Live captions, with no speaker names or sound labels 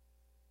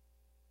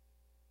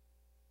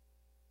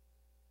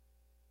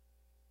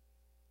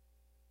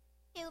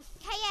to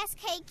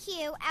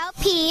KSKQ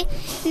LP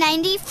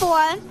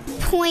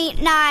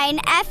 94.9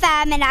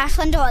 FM in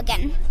Ashland,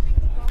 Oregon.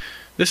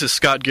 This is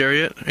Scott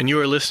Garriott, and you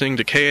are listening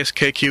to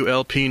KSKQ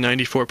LP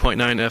 94.9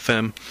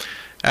 FM,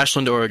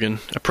 Ashland, Oregon,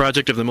 a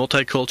project of the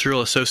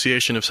Multicultural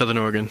Association of Southern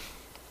Oregon.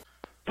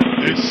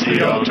 It's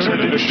the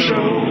Alternative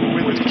Show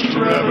with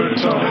Trevor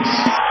Thomas.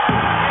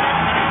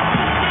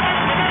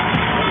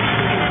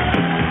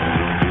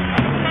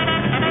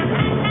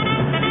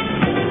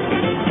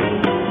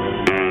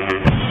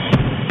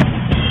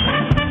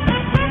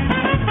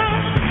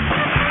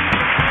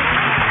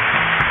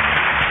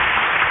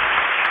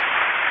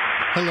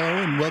 Hello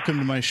and welcome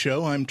to my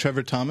show. I'm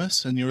Trevor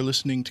Thomas, and you're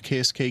listening to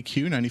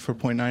KSKQ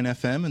 94.9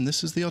 FM, and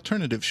this is The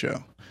Alternative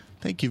Show.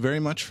 Thank you very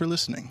much for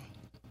listening.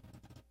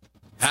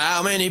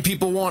 How many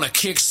people want to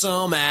kick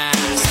some ass?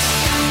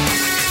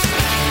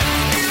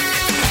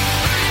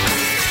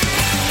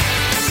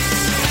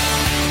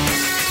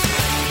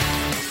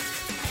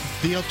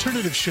 The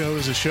Alternative Show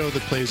is a show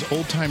that plays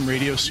old-time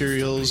radio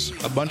serials,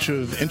 a bunch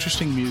of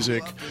interesting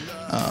music.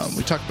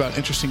 We talk about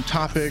interesting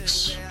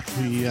topics.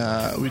 We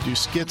do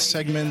skits,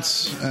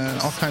 segments, and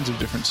all kinds of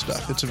different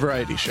stuff. It's a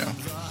variety show.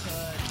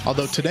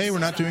 Although today we're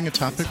not doing a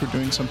topic, we're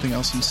doing something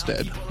else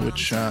instead,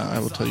 which I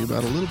will tell you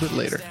about a little bit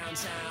later.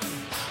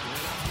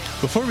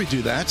 Before we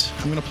do that,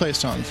 I'm going to play a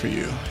song for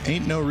you.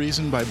 Ain't No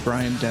Reason by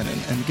Brian Denon.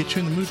 And to get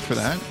you in the mood for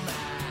that,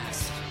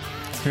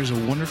 here's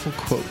a wonderful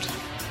quote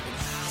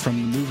from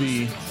the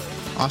movie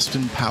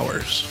Austin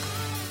Powers.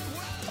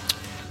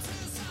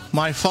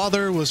 My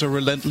father was a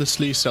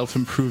relentlessly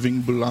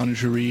self-improving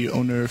boulangerie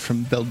owner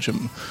from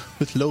Belgium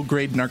with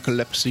low-grade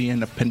narcolepsy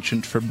and a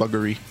penchant for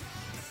buggery.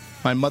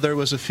 My mother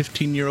was a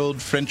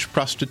 15-year-old French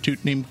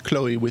prostitute named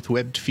Chloe with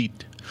webbed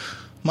feet.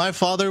 My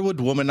father would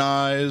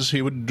womanize,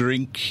 he would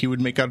drink, he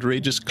would make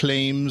outrageous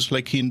claims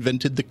like he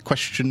invented the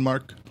question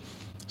mark.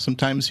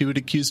 Sometimes he would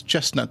accuse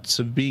chestnuts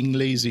of being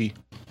lazy,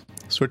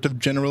 sort of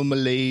general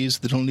malaise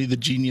that only the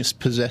genius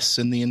possess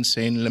and the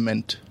insane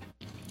lament.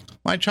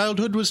 My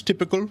childhood was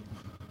typical.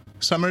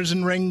 Summers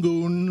in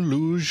Rangoon,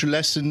 luge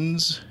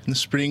lessons. In the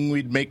spring,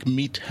 we'd make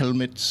meat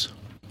helmets.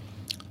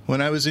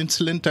 When I was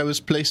insolent, I was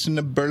placed in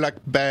a burlap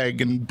bag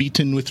and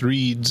beaten with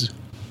reeds.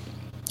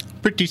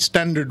 Pretty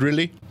standard,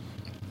 really.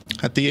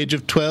 At the age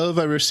of 12,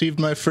 I received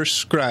my first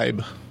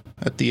scribe.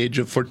 At the age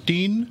of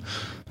 14,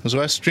 a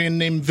Zoroastrian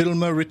named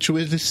Vilma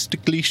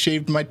ritualistically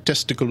shaved my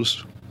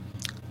testicles.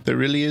 There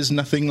really is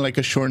nothing like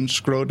a shorn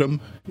scrotum.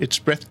 It's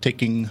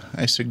breathtaking.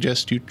 I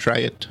suggest you try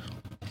it.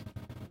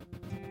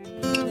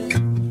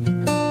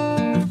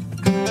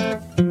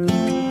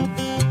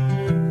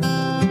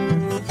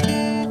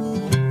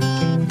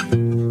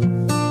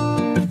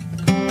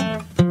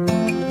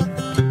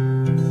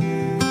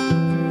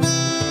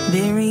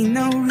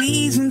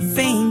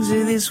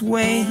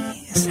 Way.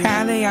 It's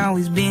how they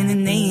always been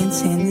and they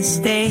intend to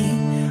stay.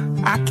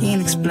 I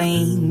can't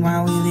explain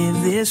why we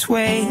live this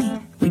way.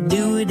 We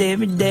do it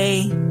every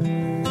day.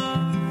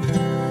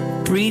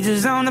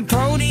 Preachers on the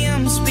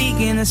podium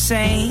speaking of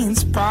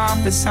saints,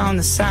 prophets on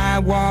the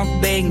sidewalk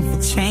begging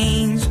for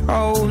change,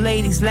 old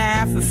ladies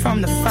laughing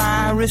from the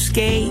fire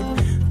escape,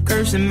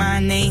 cursing my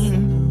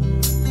name.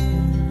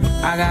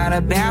 I got a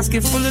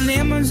basket full of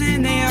lemons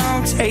and they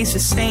all taste the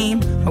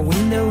same. A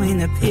window in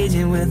a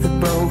pigeon with a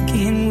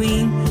broken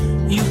wing.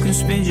 You can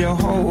spend your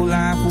whole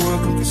life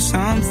working for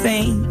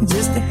something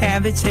just to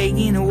have it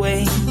taken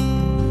away.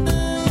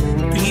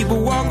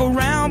 People walk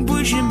around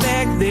pushing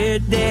back their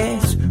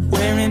debts,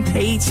 wearing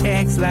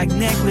paychecks like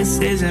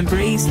necklaces and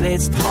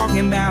bracelets,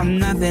 talking about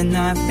nothing,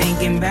 not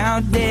thinking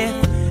about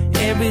death.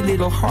 Every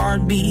little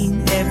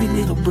heartbeat, every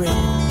little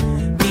breath.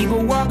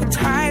 People walk a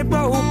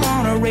tightrope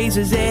on a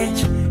razor's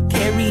edge,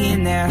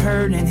 carrying their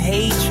hurt and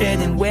hatred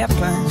and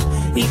weapons.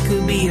 It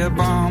could be a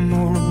bomb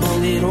or a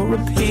bullet or a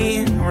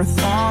pen or a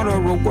thought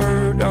or a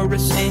word or a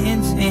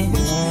sentence.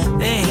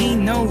 There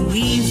ain't no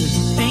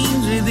reason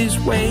things are this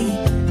way.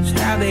 It's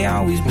how they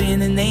always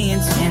been and they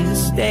intend to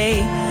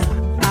stay.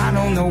 I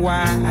don't know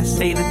why I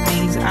say the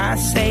things I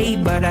say,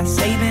 but I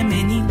say them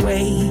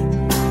anyway.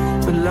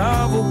 But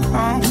love will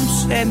come,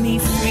 set me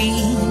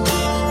free.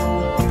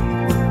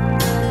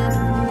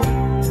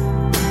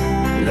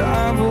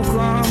 Love will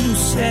come,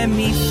 set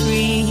me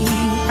free.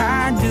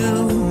 I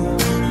do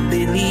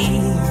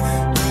believe.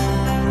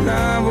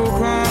 Love will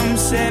come,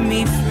 set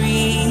me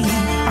free.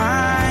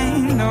 I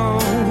know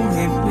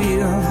it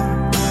will.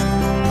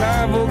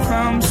 Love will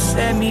come,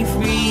 set me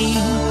free.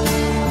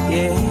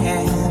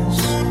 Yes.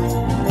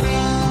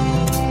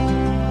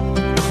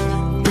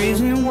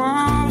 Prison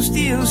walls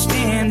still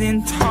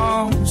standing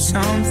tall.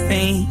 Some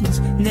things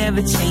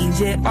never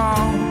change at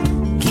all.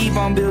 Keep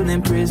on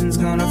building prisons,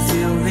 gonna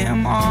fill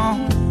them all.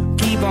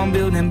 Keep on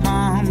building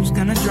bombs,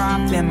 gonna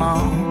drop them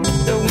all.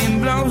 The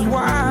wind blows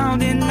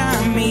wild and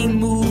I may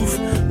move,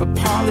 but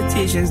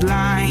politicians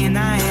lie and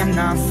I am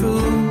not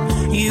fooled.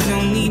 You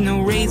don't need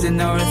no razor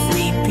nor a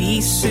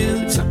three-piece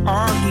suit to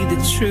argue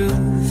the truth.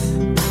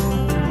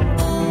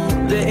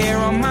 The air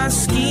on my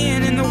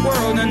skin and the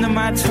world under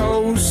my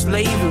toes.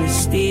 Slavery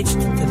stitched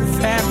to the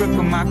fabric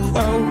of my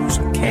clothes.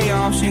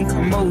 Chaos and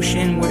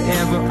commotion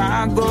wherever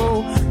I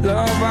go.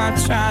 Love I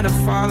try to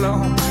follow.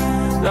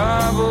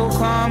 Love will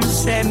come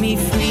set me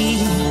free.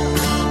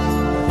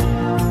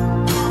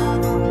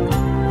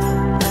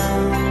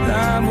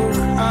 Love will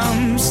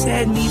come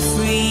set me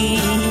free.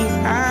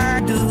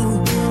 I do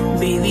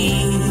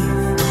believe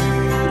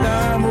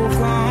love will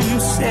come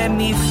set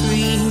me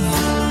free.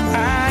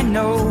 I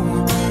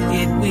know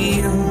it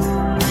will.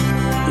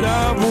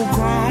 Love will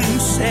come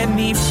set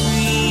me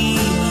free.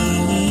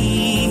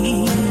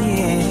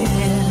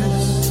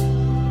 Yes.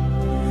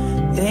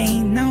 There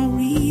ain't no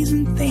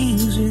reason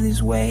things are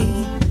this way.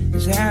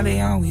 It's how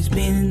they always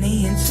been and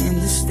they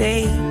intend to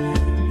stay.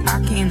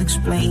 I can't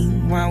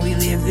explain why we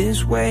live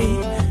this way.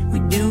 We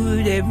do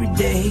it every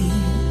day.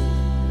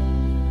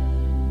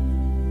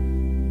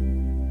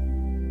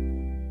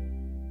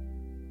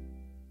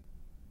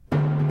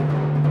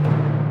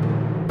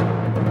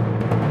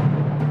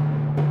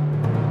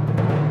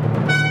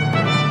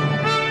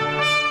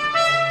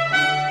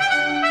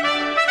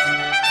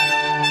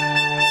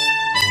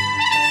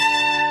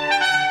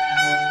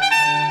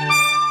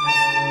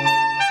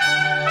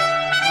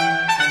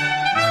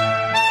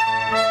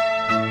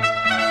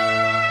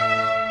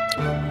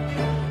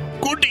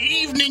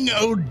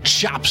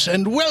 Chaps,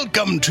 and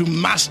welcome to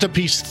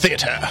Masterpiece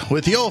Theatre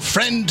with your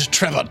friend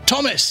Trevor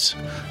Thomas.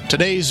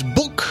 Today's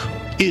book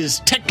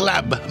is Tech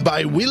Lab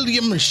by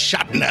William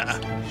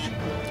Shatner.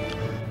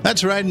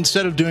 That's right,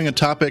 instead of doing a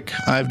topic,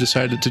 I've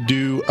decided to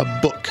do a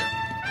book.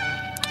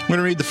 I'm going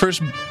to read the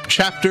first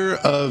chapter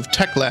of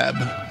Tech Lab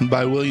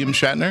by William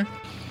Shatner,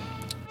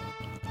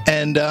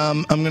 and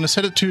I'm going to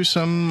set it to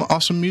some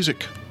awesome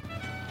music.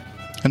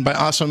 And by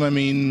awesome, I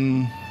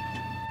mean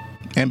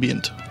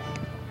ambient.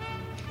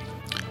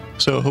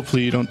 So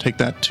hopefully you don't take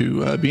that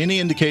to be any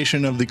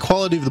indication of the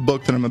quality of the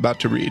book that I'm about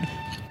to read.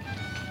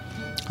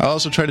 I'll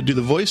also try to do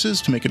the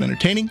voices to make it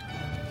entertaining.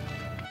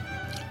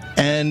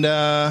 And,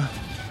 yeah,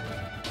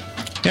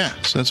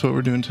 so that's what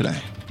we're doing today.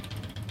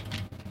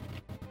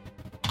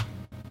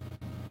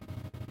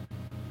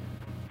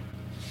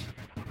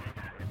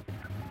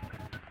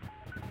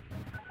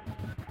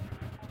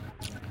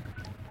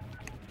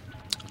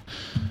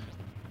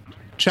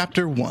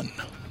 Chapter 1.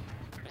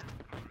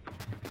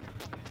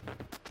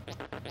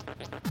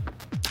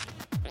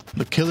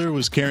 The killer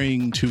was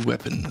carrying two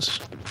weapons.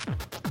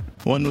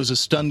 One was a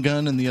stun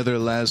gun and the other a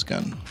las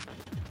gun.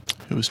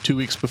 It was 2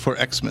 weeks before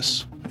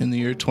Xmas, in the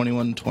year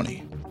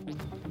 2120.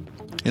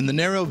 In the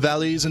narrow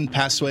valleys and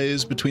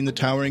passways between the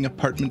towering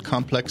apartment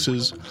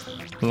complexes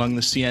along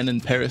the Seine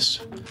in Paris,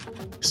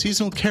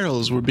 seasonal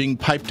carols were being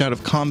piped out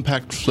of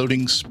compact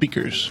floating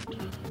speakers,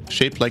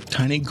 shaped like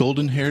tiny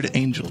golden-haired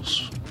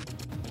angels.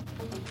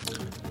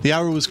 The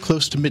hour was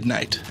close to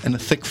midnight, and a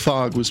thick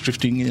fog was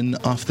drifting in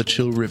off the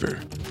chill river.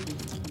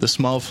 The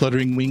small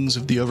fluttering wings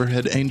of the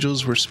overhead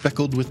angels were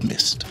speckled with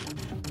mist.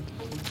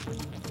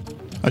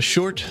 A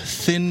short,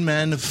 thin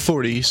man of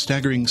 40,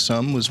 staggering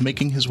some, was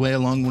making his way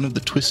along one of the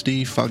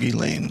twisty, foggy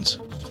lanes.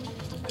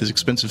 His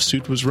expensive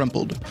suit was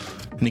rumpled,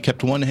 and he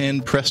kept one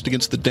hand pressed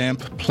against the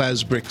damp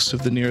plas bricks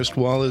of the nearest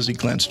wall as he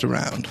glanced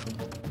around.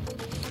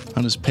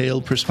 On his pale,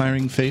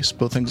 perspiring face,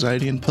 both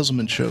anxiety and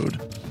puzzlement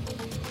showed.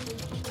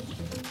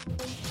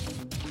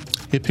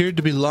 He appeared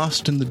to be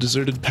lost in the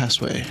deserted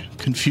passway,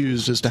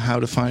 confused as to how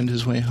to find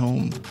his way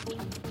home.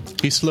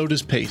 He slowed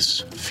his pace,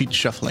 feet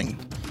shuffling.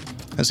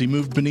 As he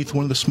moved beneath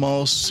one of the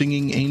small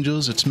singing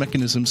angels, its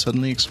mechanism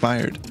suddenly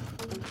expired.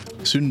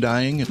 Soon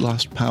dying, it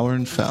lost power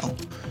and fell,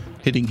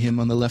 hitting him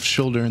on the left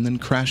shoulder and then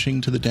crashing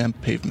to the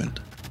damp pavement.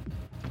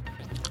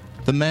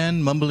 The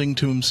man, mumbling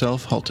to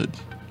himself, halted.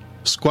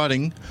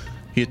 Squatting,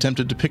 he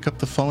attempted to pick up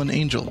the fallen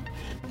angel.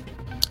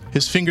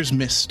 His fingers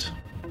missed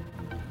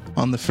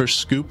on the first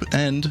scoop,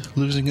 and,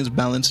 losing his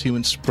balance, he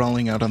went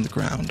sprawling out on the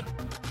ground.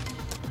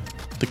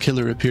 The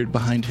killer appeared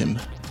behind him,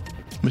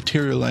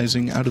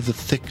 materializing out of the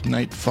thick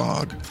night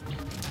fog.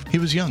 He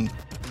was young,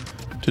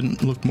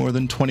 didn't look more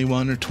than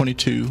 21 or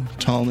 22,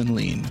 tall and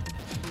lean.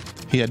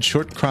 He had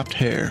short-cropped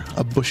hair,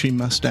 a bushy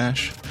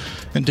mustache,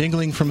 and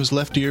dangling from his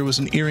left ear was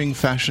an earring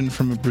fashioned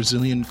from a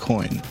Brazilian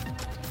coin.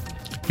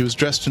 He was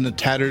dressed in a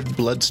tattered,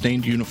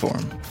 blood-stained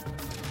uniform.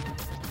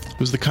 It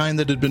was the kind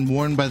that had been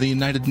worn by the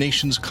United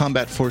Nations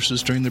combat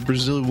forces during the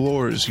Brazil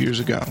Wars years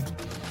ago.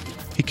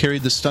 He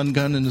carried the stun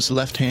gun in his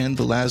left hand,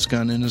 the las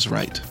gun in his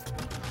right.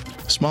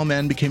 The small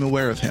man became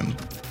aware of him.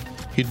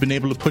 He'd been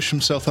able to push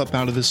himself up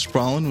out of his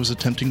sprawl and was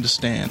attempting to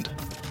stand.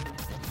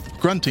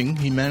 Grunting,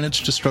 he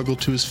managed to struggle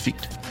to his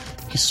feet.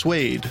 He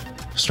swayed,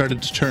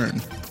 started to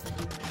turn.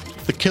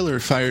 The killer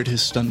fired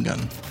his stun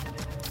gun.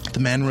 The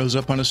man rose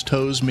up on his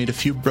toes, made a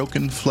few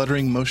broken,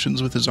 fluttering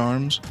motions with his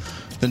arms,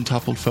 then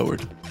toppled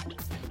forward.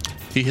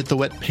 He hit the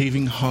wet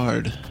paving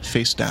hard,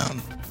 face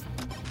down.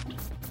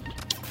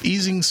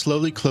 Easing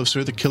slowly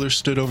closer, the killer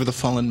stood over the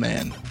fallen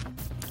man.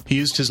 He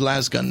used his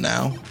las gun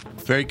now,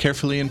 very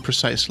carefully and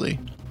precisely,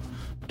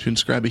 to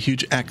inscribe a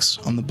huge X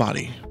on the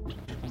body.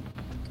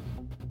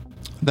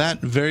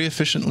 That very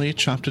efficiently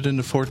chopped it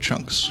into 4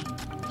 chunks,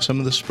 Some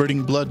of the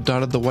spurting blood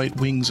dotted the white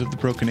wings of the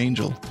broken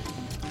angel.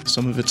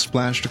 Some of it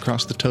splashed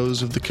across the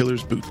toes of the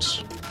killer's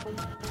boots.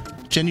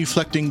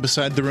 Genuflecting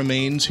beside the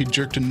remains, he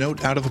jerked a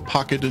note out of a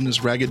pocket in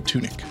his ragged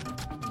tunic.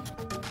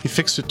 He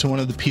fixed it to one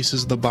of the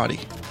pieces of the body,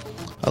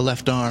 a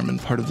left arm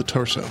and part of the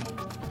torso.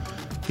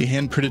 The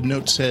hand-printed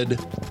note said,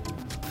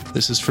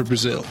 "This is for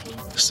Brazil.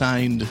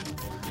 Signed,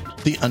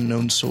 the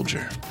unknown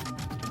soldier."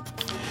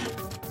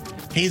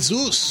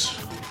 Jesus,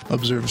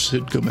 observed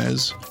Sid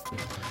Gomez.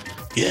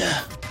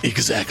 Yeah,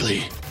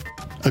 exactly,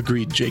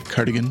 agreed Jake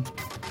Cardigan.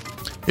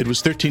 It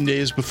was 13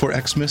 days before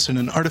Xmas, and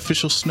an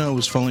artificial snow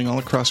was falling all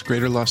across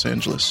greater Los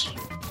Angeles.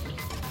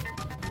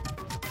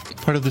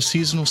 Part of the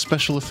seasonal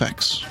special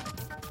effects.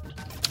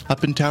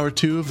 Up in Tower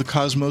 2 of the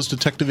Cosmos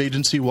Detective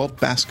Agency, Walt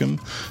Bascom,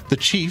 the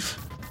chief,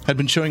 had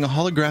been showing a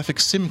holographic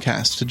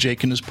simcast to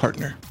Jake and his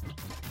partner.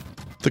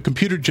 The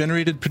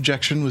computer-generated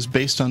projection was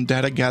based on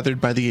data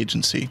gathered by the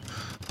agency,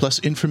 plus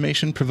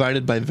information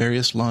provided by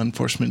various law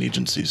enforcement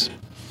agencies.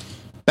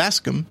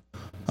 Bascom,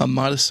 a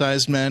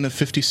modest-sized man of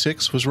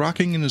 56, was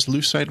rocking in his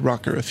lucite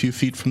rocker a few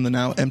feet from the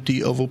now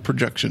empty oval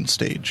projection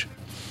stage.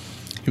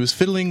 He was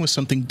fiddling with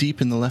something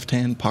deep in the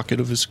left-hand pocket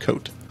of his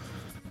coat,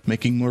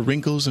 making more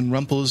wrinkles and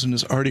rumples in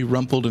his already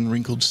rumpled and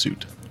wrinkled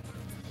suit.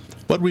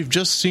 "What we've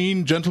just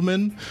seen,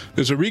 gentlemen,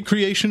 is a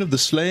recreation of the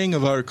slaying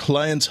of our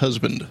client's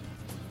husband."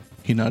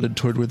 He nodded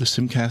toward where the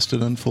simcast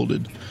had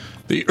unfolded.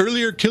 "The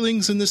earlier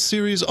killings in this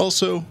series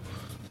also—"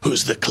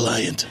 "Who's the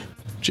client?"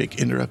 Jake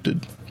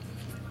interrupted.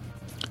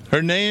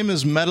 "Her name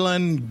is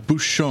Madeleine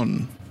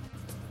Bouchon.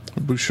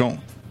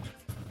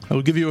 I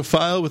will give you a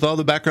file with all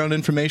the background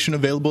information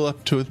available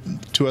up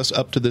to us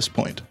up to this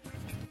point."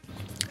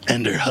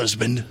 "And her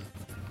husband?"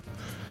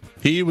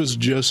 "He was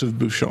Joseph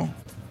Bouchon,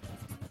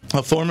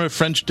 a former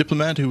French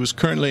diplomat who was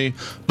currently—"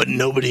 "But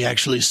nobody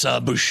actually saw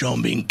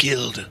Bouchon being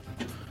killed."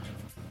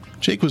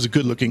 Jake was a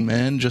good-looking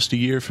man, just a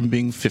year from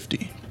being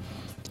 50.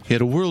 He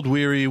had a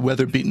world-weary,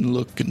 weather-beaten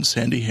look and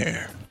sandy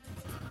hair.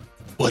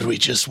 "What we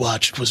just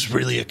watched was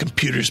really a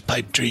computer's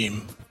pipe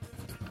dream."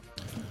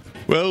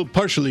 "Well,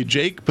 partially,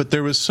 Jake, but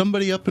there was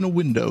somebody up in a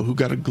window who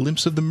got a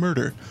glimpse of the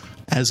murder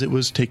as it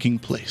was taking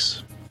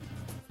place."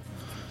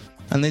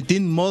 "And they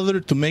didn't bother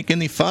to make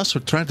any fuss or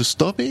try to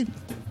stop it?"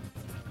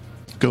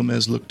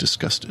 Gomez looked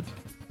disgusted.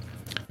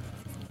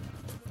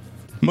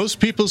 "Most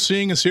people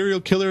seeing a serial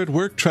killer at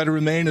work try to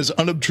remain as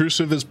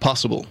unobtrusive as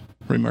possible,"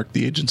 remarked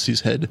the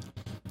agency's head.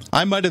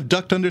 "I might have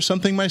ducked under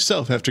something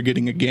myself after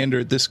getting a gander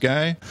at this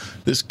guy.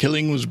 This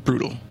killing was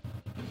brutal."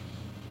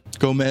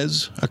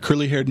 Gomez, a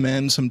curly-haired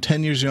man some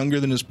 10 years younger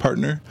than his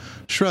partner,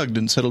 shrugged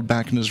and settled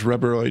back in his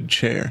rubberoid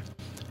chair.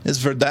 "Es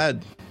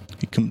verdad,"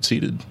 he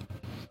conceded.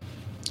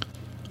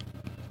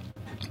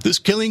 "This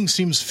killing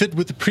seems fit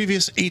with the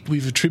previous 8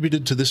 we've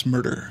attributed to this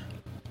murder,"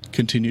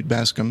 continued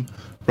Bascom,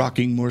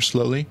 rocking more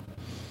slowly.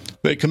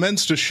 "They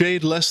commenced a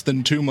shade less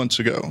than 2 months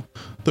ago.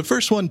 The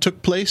first one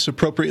took place,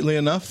 appropriately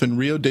enough, in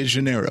Rio de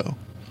Janeiro.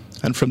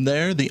 And from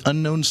there, the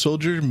unknown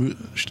soldier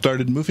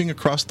started moving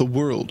across the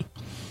world,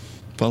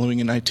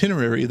 following an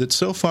itinerary that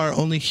so far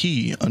only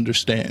he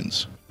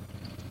understands.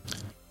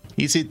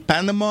 Is it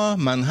Panama,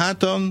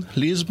 Manhattan,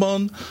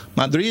 Lisbon,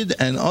 Madrid,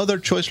 and other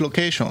choice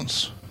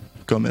locations?"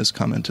 Gomez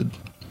commented.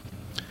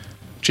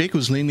 Jake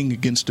was leaning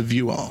against a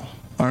view-all,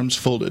 arms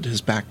folded, his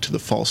back to the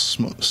false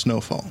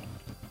snowfall.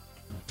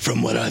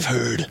 "From what I've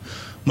heard,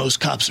 most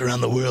cops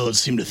around the world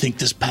seem to think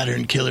this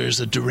pattern killer is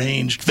a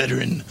deranged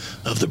veteran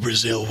of the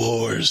Brazil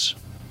Wars."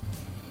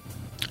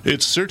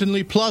 "It's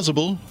certainly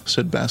plausible,"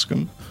 said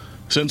Bascom,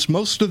 "since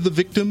most of the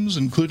victims,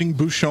 including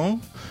Bouchon,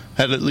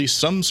 had at least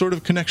some sort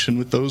of connection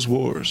with those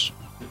wars."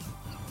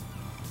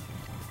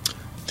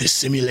 "This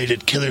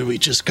simulated killer we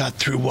just got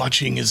through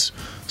watching is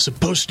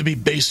supposed to be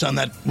based on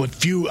what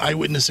few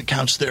eyewitness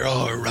accounts there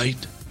are,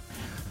 right?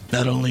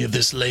 Not only of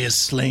this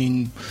latest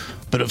slaying,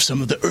 but of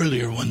some of the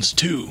earlier ones,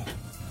 too."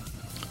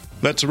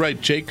 "That's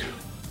right, Jake."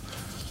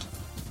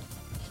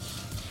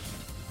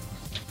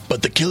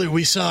 "But the killer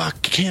we saw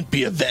can't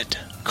be a vet,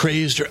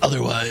 crazed or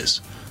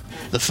otherwise.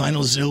 The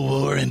final Zil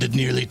War ended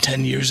nearly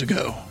 10 years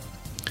ago."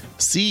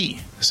 "See,"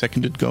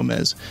 seconded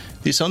Gomez.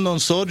 "This unknown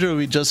soldier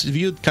we just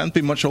viewed can't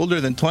be much older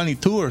than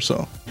 22 or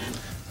so.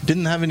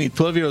 Didn't have any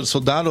 12-year-old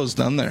soldados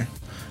down there,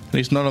 at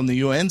least not on the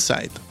UN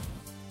side."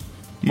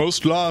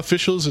 "Most law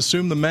officials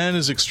assume the man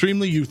is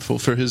extremely youthful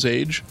for his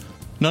age.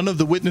 None of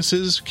the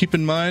witnesses, keep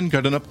in mind,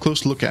 got an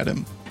up-close look at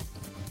him."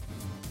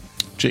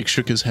 Jake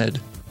shook his head.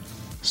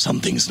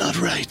 "Something's not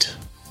right."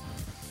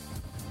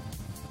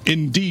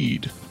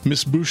 "Indeed.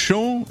 Miss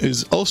Bouchon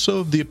is also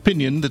of the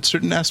opinion that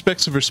certain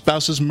aspects of her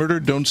spouse's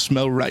murder don't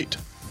smell right,"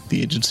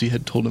 the agency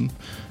had told him.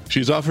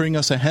 "She's offering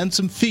us a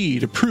handsome fee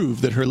to prove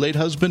that her late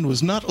husband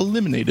was not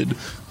eliminated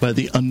by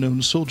the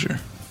unknown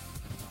soldier."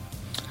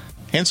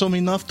 "Handsome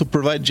enough to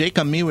provide Jake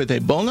and me with a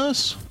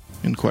bonus?"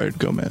 inquired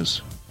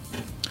Gomez.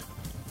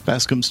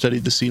 Bascom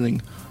studied the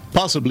ceiling.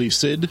 "Possibly,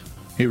 Sid,"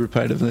 he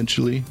replied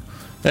eventually.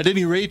 "At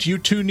any rate, you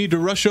two need to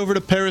rush over to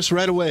Paris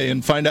right away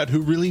and find out who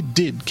really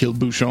did kill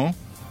Bouchon.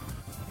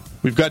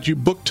 We've got you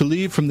booked to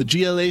leave from the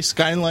GLA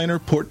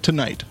Skyliner port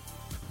tonight."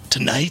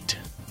 "Tonight?"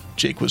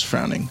 Jake was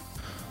frowning.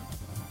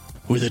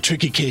 With a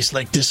tricky case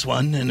like this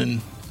one and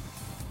an...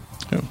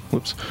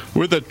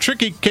 With a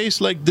tricky case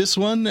like this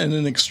one and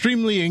an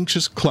extremely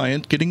anxious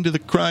client, getting to the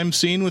crime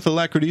scene with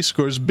alacrity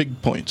scores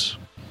big points.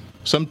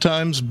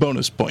 Sometimes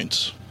bonus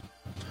points.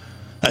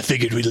 I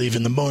figured we'd leave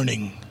in the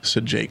morning,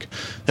 said Jake.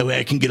 That way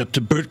I can get up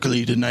to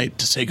Berkeley tonight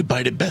to say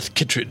goodbye to Beth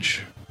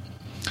Kittredge.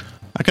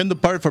 I can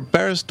depart for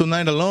Paris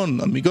tonight alone,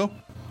 amigo,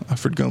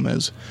 offered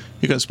Gomez.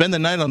 You can spend the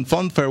night on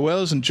fond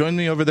farewells and join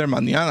me over there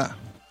mañana.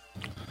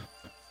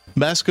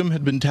 Bascom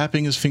had been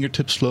tapping his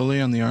fingertips slowly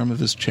on the arm of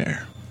his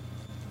chair.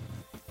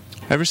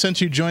 Ever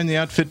since you joined the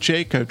outfit,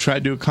 Jake, I've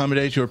tried to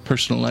accommodate your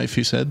personal life,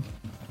 he said.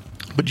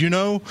 But you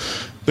know,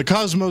 the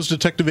Cosmos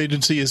Detective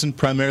Agency isn't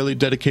primarily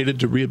dedicated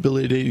to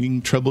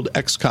rehabilitating troubled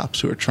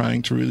ex-cops who are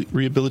trying to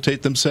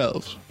rehabilitate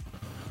themselves.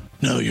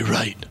 No, you're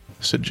right,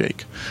 said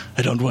Jake.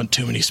 I don't want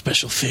too many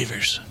special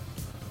favors.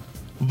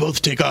 We'll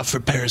both take off for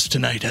Paris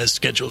tonight, as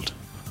scheduled.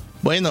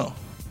 Bueno,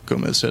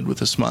 Gomez said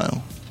with a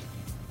smile.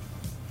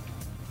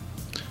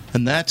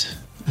 And that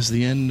is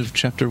the end of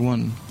Chapter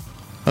 1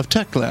 of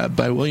Tech Lab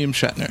by William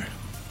Shatner.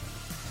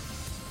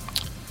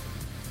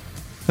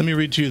 Let me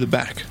read to you the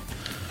back.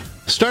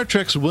 Star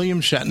Trek's William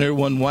Shatner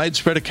won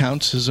widespread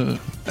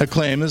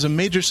acclaim as a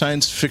major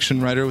science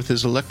fiction writer with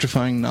his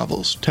electrifying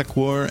novels, Tech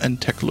War and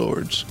Tech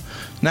Lords.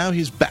 Now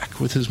he's back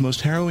with his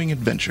most harrowing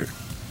adventure.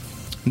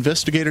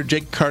 Investigator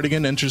Jake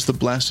Cardigan enters the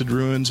blasted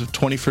ruins of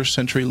 21st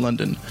century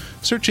London,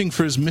 searching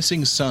for his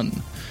missing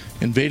son,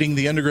 invading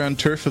the underground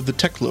turf of the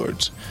Tech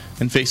Lords,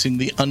 and facing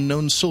the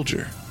unknown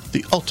soldier,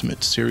 the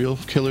ultimate serial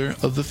killer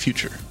of the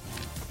future.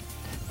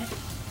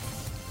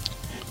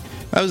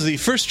 That was the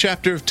first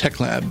chapter of Tech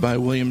Lab by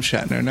William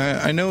Shatner. Now,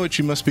 I know what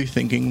you must be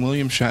thinking.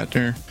 William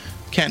Shatner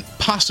can't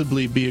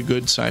possibly be a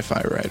good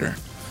sci-fi writer.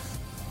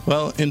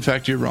 Well, in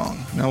fact, you're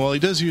wrong. Now, while he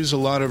does use a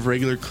lot of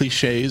regular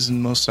cliches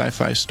in most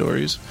sci-fi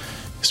stories,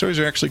 the stories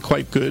are actually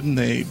quite good, and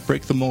they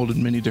break the mold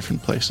in many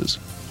different places.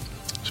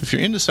 So if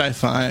you're into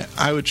sci-fi,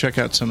 I would check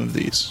out some of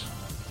these,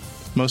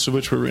 most of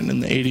which were written in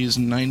the 80s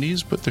and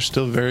 90s, but they're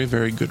still very,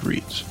 very good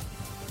reads.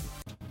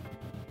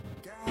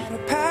 Got a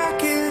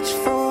package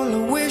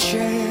full of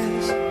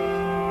wishes,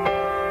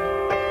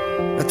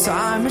 a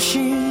time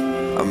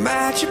machine, a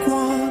magic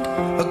wand,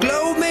 a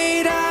globe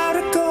made out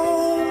of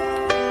gold.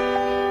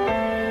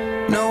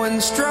 No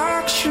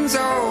instructions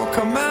or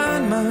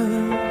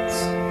commandments,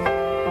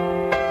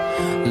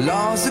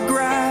 laws of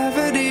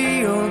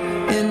gravity or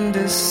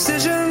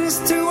indecisions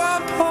to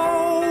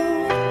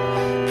uphold.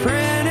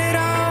 Printed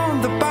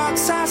on the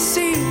box I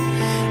see,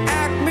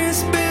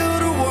 Acme's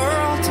build a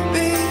world to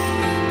be.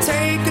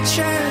 Take a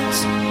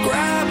chance,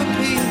 grab a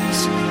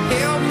piece,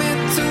 help me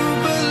to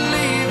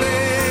believe it.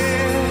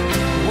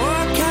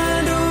 What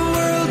kind of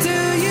world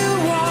do you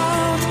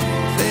want?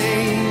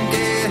 Think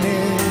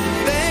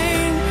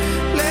anything.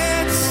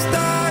 Let's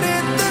start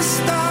at the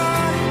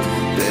start.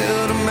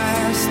 Build a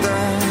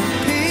masterpiece.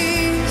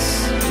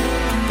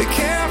 Be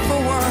careful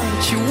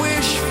what you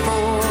wish for.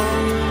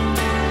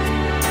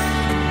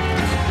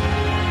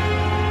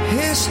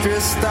 History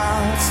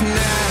starts now.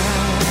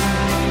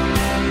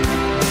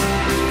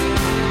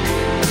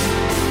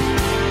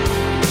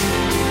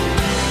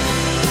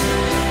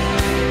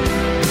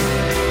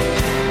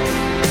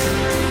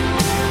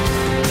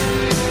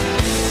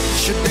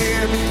 Should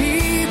there be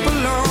people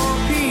or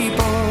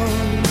peoples?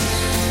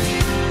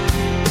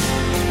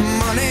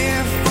 Money,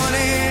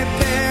 funny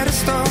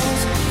pedestals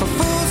for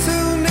fools who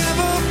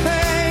never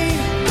pay.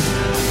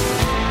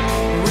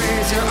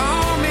 Raise your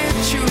army,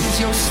 choose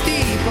your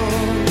steeple.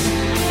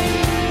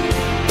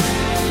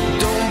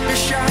 Don't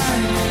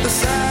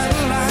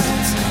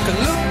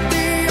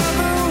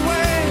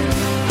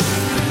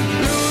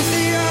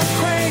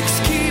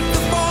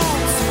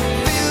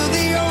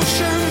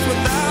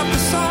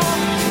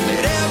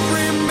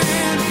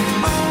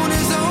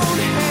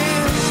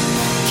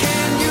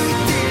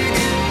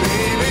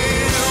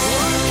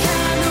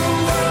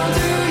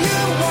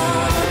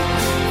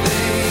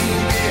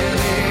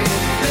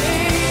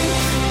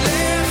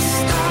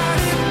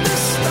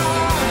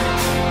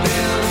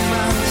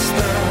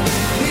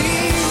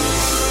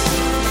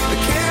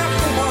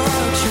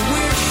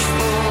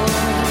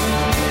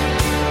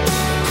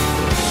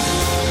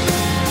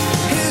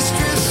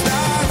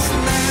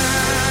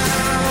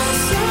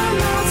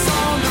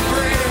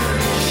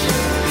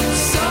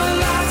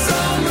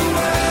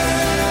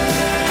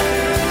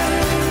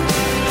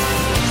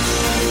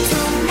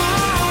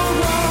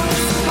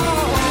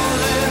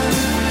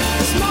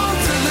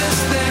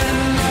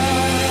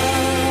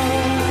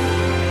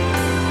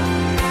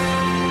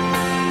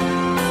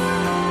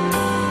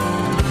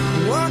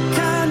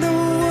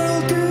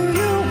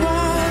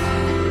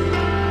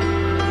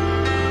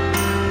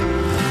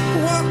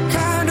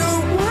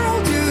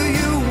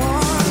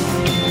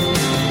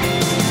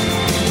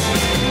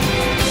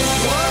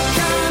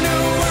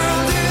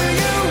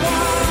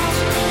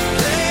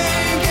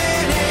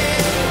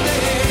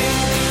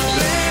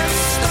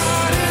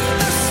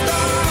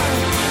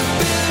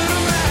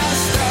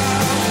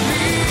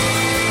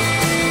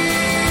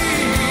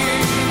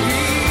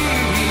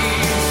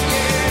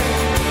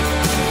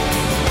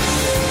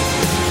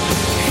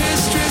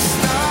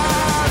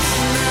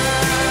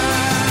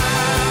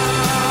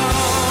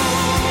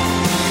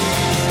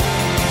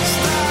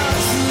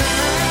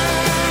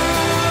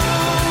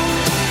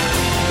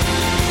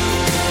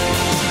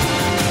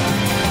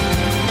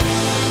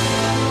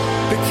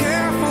Be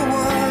careful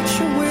what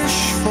you wish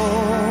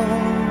for.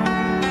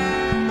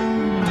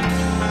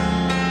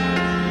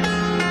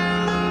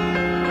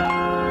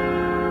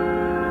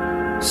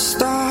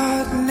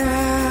 Start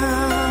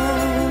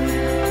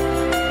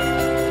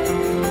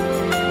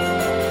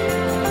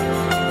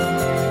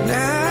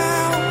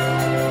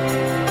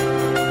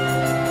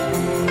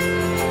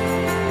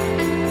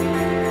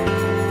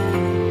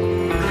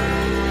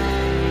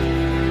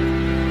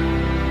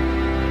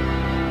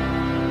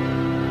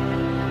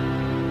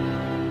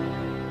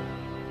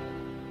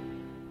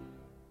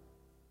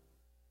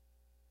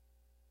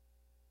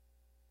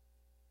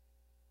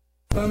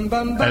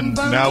And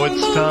now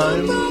it's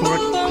time for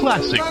a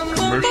classic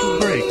commercial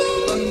break.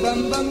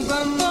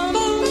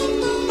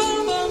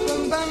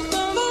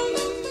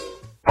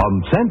 From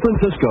San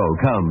Francisco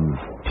comes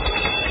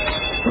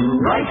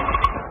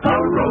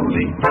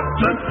Rice-A-Roni,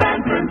 the San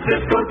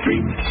Francisco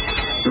treat.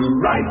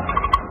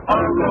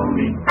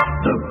 Rice-A-Roni,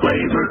 the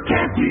flavor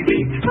can't be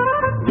beat.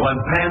 One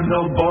pan,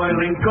 no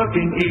boiling,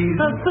 cooking ease.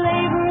 A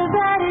flavor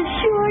that is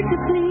sure to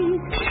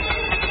please.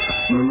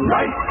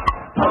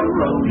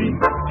 Rice-A-Roni,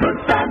 the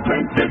San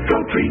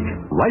Francisco treat.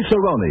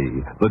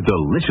 Rice-A-Roni, the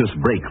delicious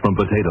break from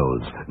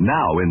potatoes,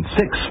 now in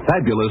 6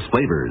 fabulous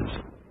flavors.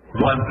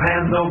 One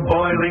pan, no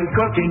boiling,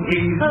 cooking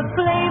ease. A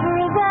flavor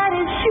that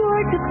is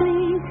sure to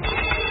please.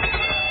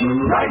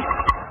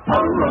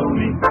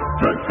 Rice-A-Roni,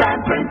 the San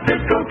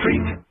Francisco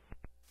treat.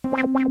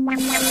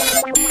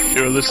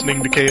 You're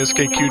listening to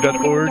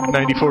KSKQ.org,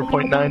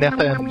 94.9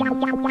 FM,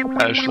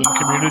 Ashland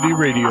Community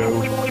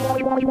Radio.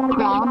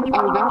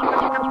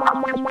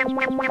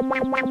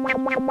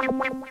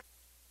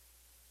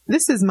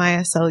 This is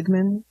Maya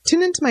Seligman.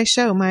 Tune into my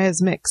show,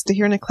 Maya's Mix, to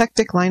hear an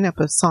eclectic lineup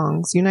of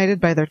songs united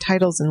by their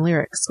titles and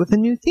lyrics with a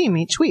new theme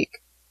each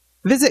week.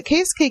 Visit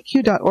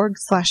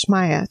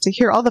kskq.org/Maya to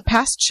hear all the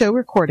past show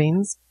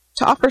recordings,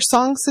 to offer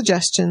song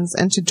suggestions,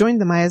 and to join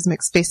the Maya's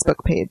Mix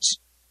Facebook page.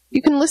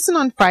 You can listen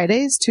on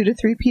Fridays 2 to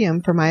 3 p.m.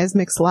 for Maya's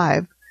Mix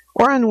Live,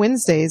 or on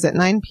Wednesdays at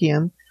 9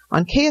 p.m.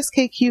 on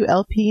KSKQ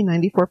LP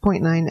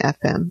 94.9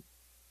 FM.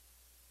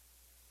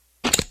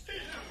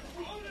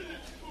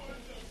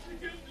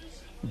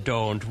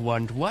 Don't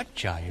want what,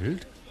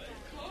 child?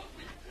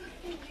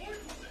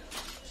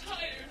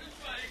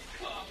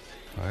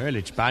 Well,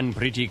 it's been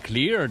pretty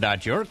clear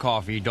that your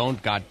coffee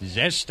don't got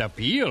zest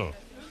appeal.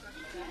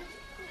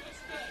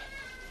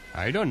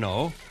 I don't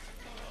know.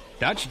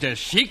 That's the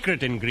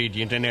secret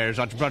ingredient in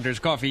Erzatz Brothers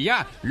coffee.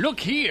 Yeah,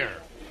 look here.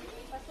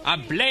 A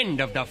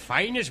blend of the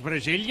finest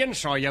Brazilian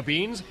soya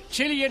beans,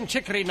 Chilean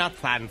chicory nuts,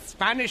 and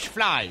Spanish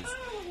flies.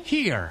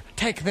 Here,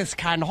 take this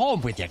can home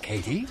with you,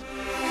 Katie.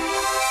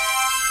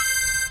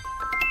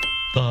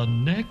 The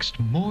next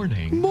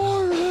morning...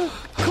 More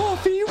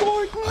coffee,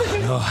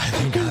 Morton! No, I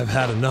think I've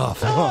had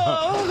enough.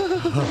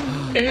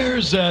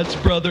 Erzatz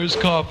Brothers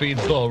coffee,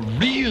 the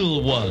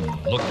real one.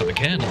 Look for the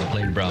can in the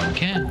plain brown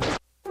can.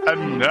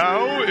 And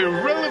now,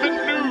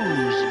 Irrelevant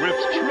News with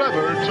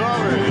Trevor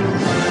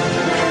Torres.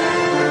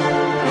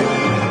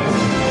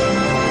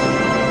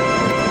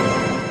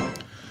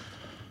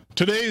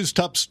 Today's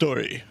top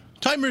story.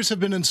 Timers have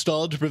been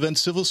installed to prevent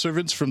civil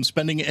servants from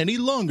spending any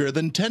longer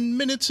than 10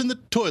 minutes in the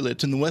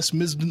toilet in the West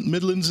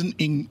Midlands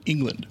in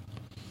England.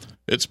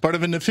 It's part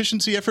of an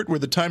efficiency effort where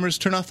the timers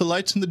turn off the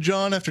lights in the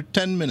john after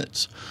 10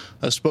 minutes.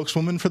 A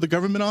spokeswoman for the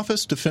government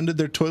office defended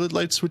their toilet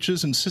light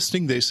switches,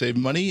 insisting they save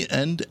money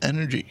and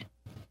energy.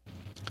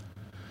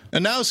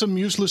 And now some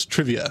useless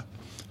trivia.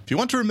 If you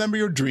want to remember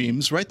your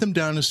dreams, write them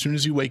down as soon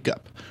as you wake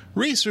up.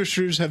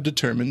 Researchers have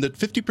determined that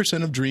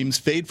 50% of dreams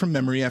fade from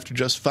memory after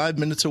just 5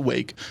 minutes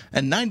awake,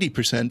 and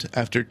 90%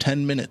 after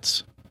 10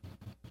 minutes.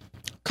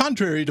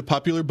 Contrary to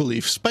popular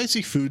belief,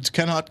 spicy foods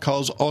cannot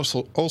cause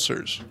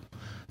ulcers.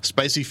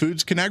 Spicy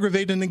foods can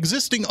aggravate an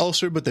existing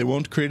ulcer, but they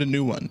won't create a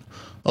new one.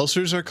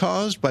 Ulcers are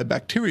caused by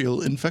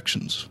bacterial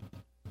infections.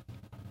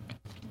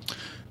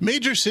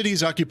 Major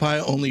cities occupy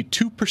only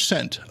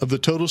 2% of the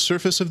total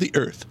surface of the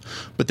Earth,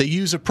 but they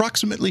use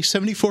approximately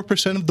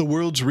 74% of the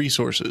world's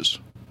resources.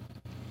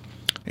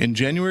 In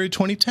January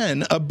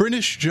 2010, a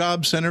British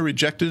job centre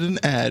rejected an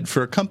ad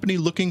for a company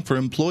looking for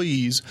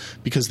employees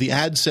because the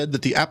ad said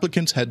that the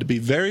applicants had to be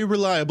very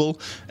reliable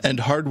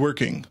and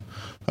hardworking.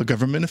 A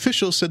government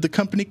official said the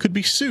company could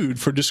be sued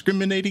for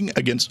discriminating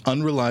against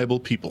unreliable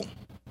people.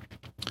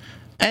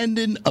 And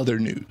in other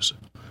news,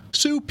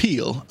 Sue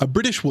Peel, a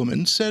British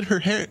woman, said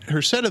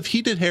her set of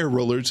heated hair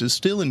rollers is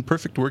still in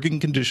perfect working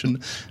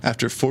condition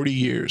after 40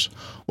 years,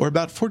 or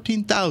about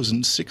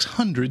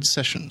 14,600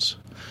 sessions.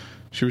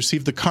 She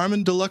received the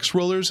Carmen Deluxe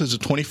rollers as a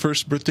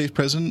 21st birthday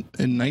present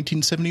in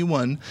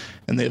 1971,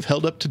 and they have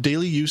held up to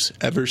daily use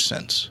ever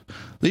since,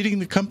 leading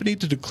the company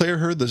to declare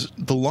her the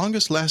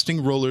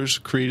longest-lasting rollers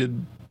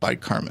created by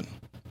Carmen.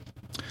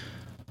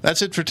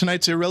 That's it for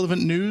tonight's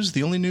Irrelevant News,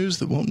 the only news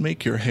that won't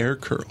make your hair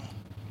curl.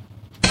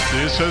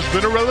 This has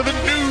been Irrelevant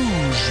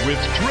News with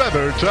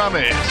Trevor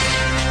Thomas.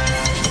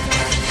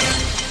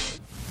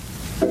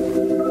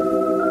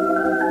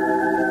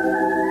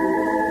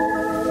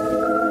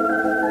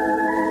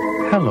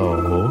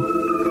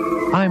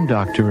 Hello, I'm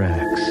Dr.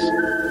 X,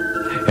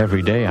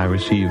 Every day I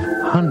receive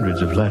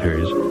hundreds of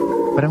letters,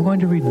 but I'm going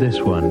to read this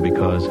one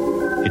because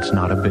it's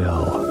not a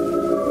bill.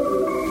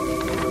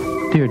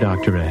 Dear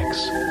Dr.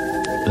 X,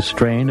 the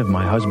strain of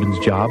my husband's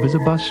job as a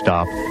bus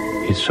stop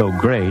is so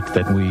great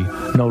that we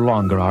no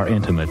longer are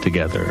intimate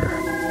together.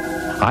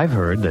 I've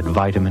heard that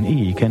vitamin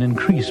E can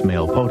increase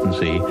male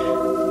potency,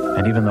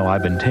 and even though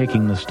I've been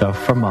taking the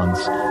stuff for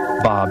months,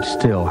 Bob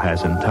still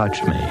hasn't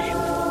touched me.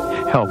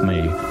 Help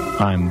me,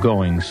 I'm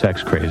going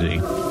sex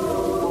crazy.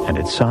 And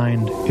it's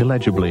signed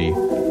illegibly.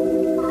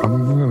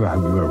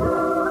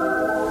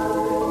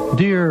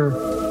 Dear...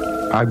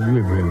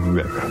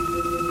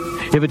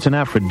 If it's an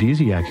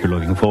aphrodisiac you're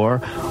looking for,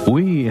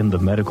 we in the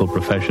medical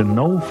profession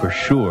know for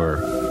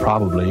sure,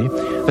 probably,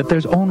 that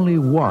there's only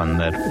one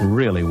that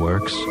really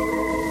works.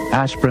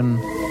 Aspirin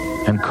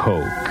and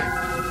Coke.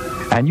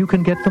 And you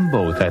can get them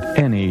both at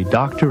any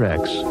Dr.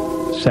 X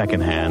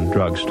secondhand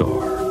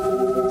drugstore.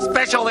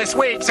 Special this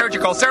week,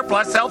 surgical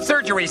surplus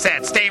self-surgery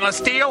set. Stainless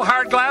steel,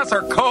 hard glass,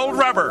 or cold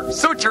rubber.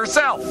 Suit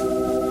yourself.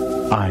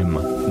 I'm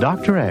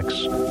Dr.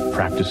 X,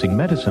 practicing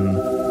medicine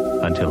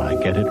until I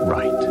get it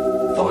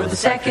right. For the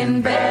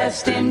second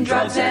best in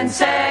drugs and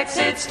sex,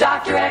 it's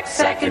Dr. X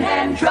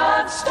Secondhand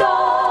Drugstore.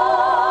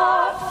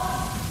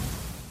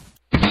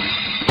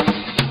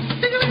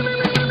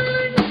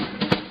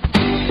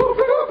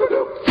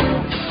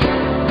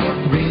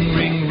 Ring,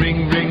 ring,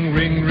 ring, ring,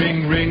 ring,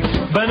 ring, ring,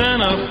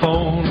 banana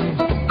phone.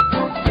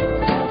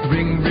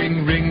 Ring,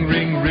 ring, ring,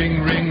 ring,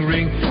 ring, ring,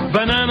 ring,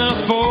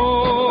 banana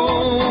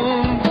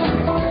phone.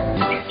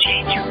 To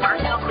change your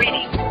personal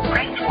greeting,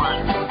 press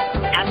 1.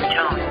 At the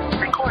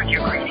tone, record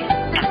your greeting.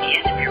 At the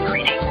end of your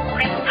greeting,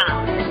 press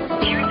pound.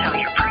 Here's how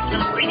your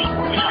personal greeting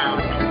will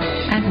sound.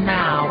 And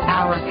now,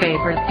 our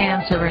favorite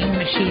answering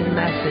machine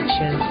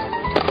messages.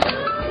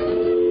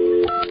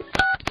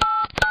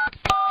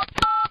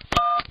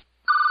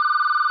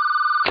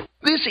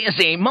 This is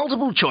a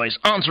multiple-choice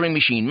answering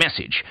machine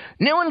message.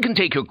 No one can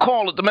take your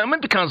call at the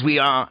moment because we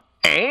are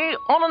A,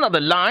 on another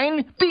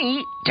line,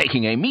 B,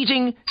 taking a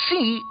meeting,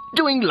 C,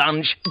 doing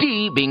lunch,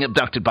 D, being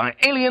abducted by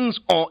aliens,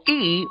 or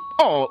E,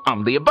 all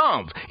of the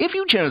above. If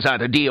you chose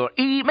either D or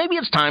E, maybe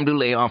it's time to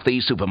lay off the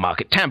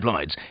supermarket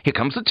tabloids. Here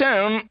comes the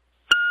tone.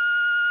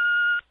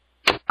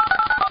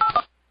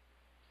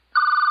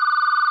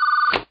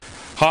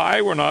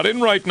 Hi, we're not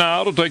in right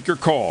now to take your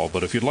call,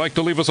 but if you'd like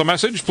to leave us a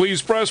message,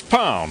 please press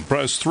pound,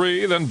 press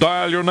 3, then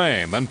dial your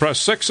name, then press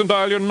 6 and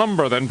dial your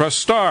number, then press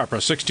star,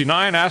 press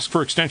 69, ask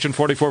for extension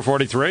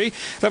 4443,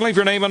 then leave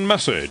your name and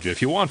message.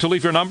 If you want to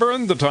leave your number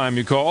and the time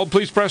you called,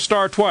 please press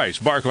star twice,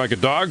 bark like a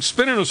dog,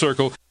 spin in a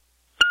circle. End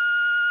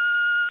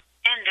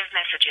of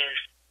messages.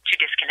 To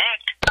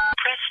disconnect,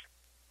 press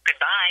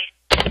goodbye.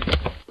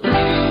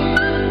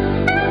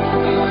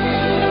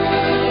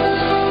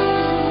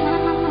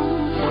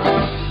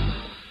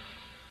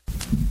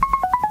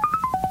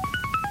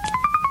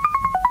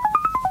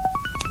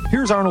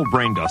 Here's Arnold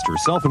Brainduster,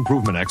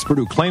 self-improvement expert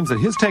who claims that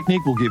his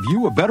technique will give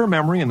you a better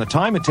memory in the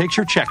time it takes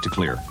your check to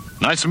clear.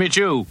 Nice to meet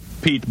you,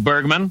 Pete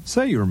Bergman.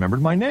 Say, you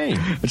remembered my name.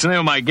 It's the name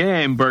of my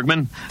game,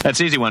 Bergman.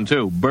 That's an easy one,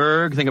 too.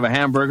 Berg, think of a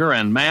hamburger,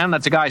 and man,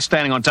 that's a guy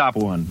standing on top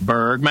of one.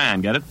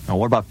 Bergman, get it? Now,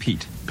 what about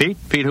Pete? Pete?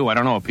 Pete who? I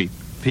don't know a Pete.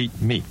 Pete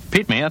me.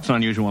 Pete me, that's an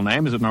unusual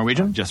name. Is it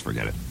Norwegian? Just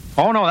forget it.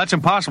 Oh, no, that's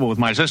impossible with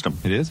my system.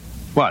 It is?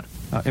 What?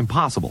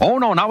 Impossible. Oh,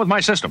 no, not with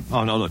my system.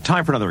 Oh, no, look,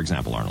 time for another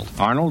example, Arnold.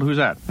 Arnold? Who's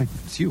that?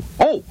 It's you.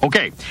 Oh,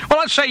 okay. Well,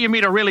 let's say you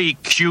meet a really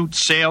cute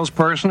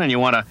salesperson and you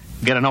want to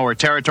get to know her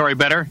territory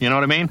better, you know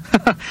what I mean?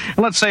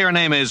 Let's say her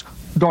name is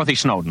Dorothy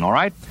Snowden, all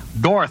right?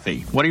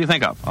 Dorothy. What do you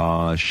think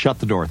of? Shut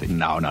the Dorothy.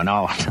 No.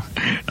 No,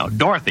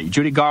 Dorothy.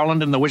 Judy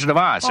Garland and the Wizard of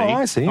Oz, see? Oh,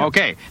 I see.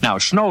 Okay. Now,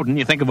 Snowden,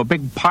 you think of a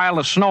big pile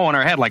of snow on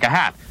her head like a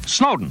hat.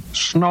 Snowden.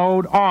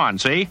 Snowed on,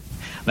 see?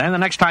 Then the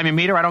next time you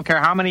meet her, I don't care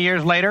how many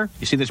years later,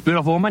 you see this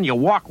beautiful woman, you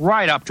walk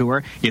right up to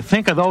her, you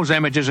think of those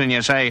images, and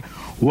you say,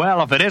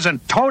 well, if it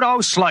isn't Toto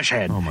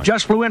Slushhead.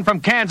 Just flew in from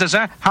Kansas,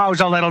 huh?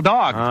 How's a little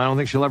dog? I don't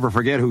think she'll ever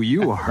forget who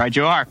you are. Right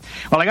you are.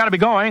 Well, I got to be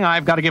going.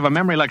 I've got to give a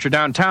memory lecture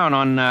downtown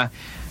on,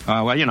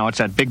 well, you know, it's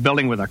that big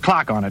building with a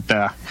clock on it.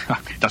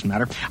 Doesn't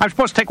matter. I'm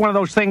supposed to take one of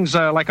those things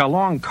like a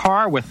long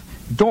car with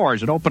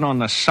doors that open on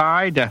the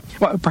side.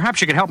 Well,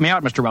 perhaps you could help me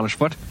out, Mr.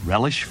 Relishfoot.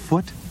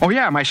 Relishfoot? Oh,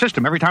 yeah, my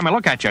system. Every time I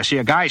look at you, I see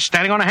a guy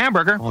standing on a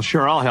hamburger. Well,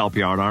 sure, I'll help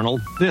you out, Arnold.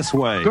 This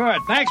way.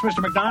 Good. Thanks,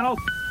 Mr. McDonald.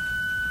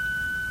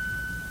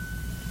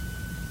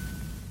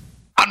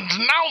 And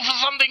now for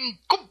something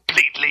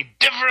completely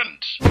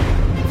different.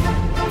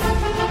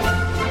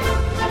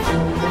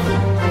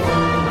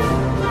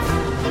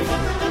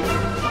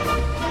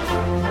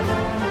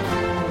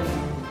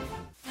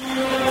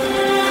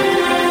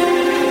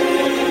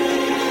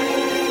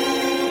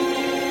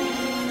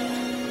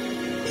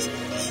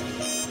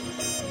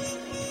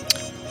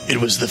 It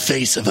was the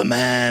face of a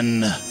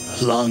man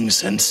long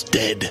since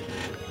dead.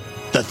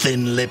 The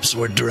thin lips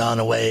were drawn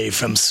away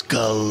from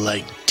skull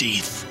like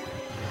teeth.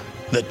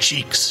 The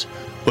cheeks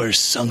were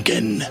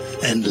sunken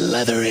and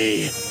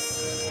leathery.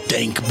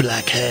 Dank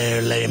black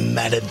hair lay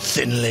matted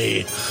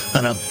thinly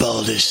on a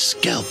baldish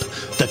scalp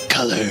the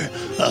color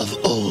of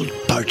old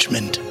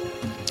parchment.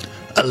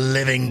 a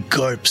living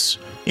corpse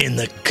in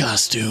the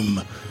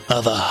costume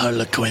of a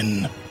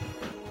harlequin,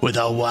 with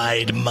a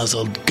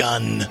wide-muzzled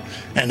gun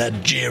and a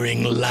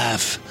jeering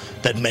laugh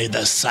that made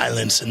the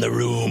silence in the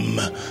room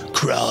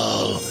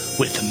crawl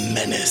with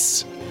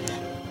menace.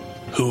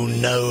 Who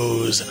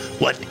knows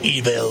what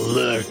evil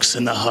lurks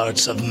in the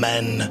hearts of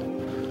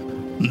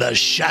men? The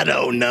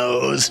Shadow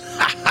knows.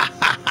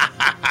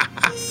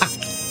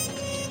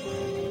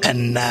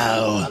 And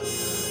now,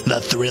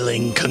 the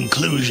thrilling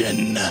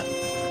conclusion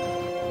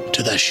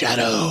to The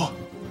Shadow,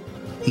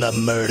 the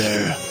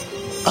Murder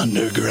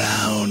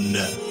Underground.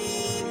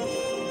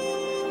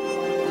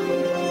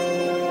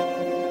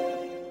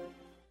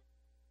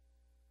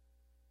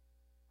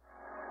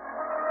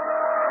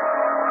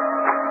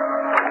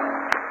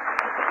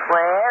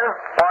 Well,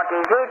 what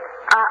is it?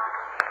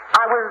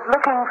 I was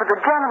looking for the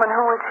gentleman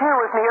who was here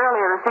with me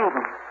earlier this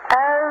evening.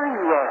 Oh,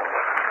 yes.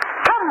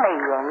 Come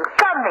in.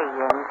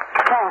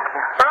 Thank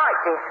you. Right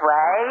this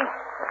way.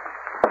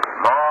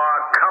 More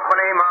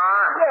company, Ma?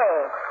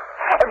 Yes.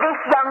 This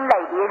young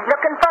lady is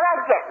looking for a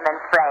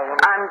gentleman's friend.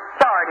 I'm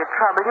sorry to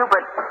trouble you,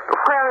 but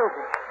where is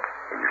he?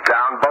 He's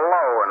down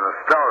below in the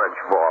storage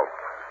vault.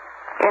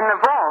 In the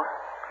vault?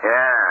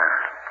 Yeah.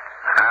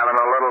 Having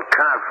a little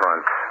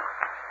conference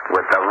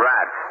with the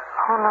rats.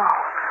 Oh, no.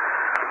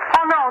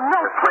 Oh, no,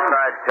 Just thought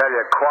I'd tell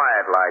you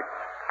quiet like.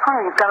 Oh,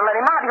 you've got to let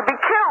him out. He'll be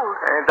killed.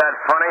 Ain't that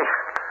funny?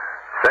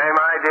 Same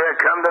idea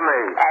come to me.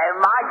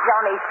 My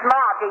Johnny's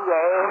smart, he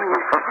is.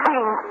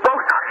 Seems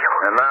both of you.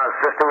 And now,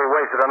 sister, we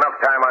wasted enough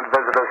time on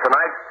visitors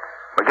tonight.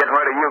 We're getting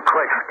rid of you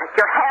quick. Get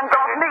your hands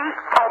off me.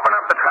 Open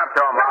up the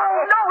trapdoor, Ma.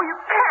 No, you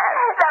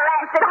can't. The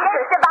rats are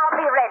just about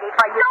be ready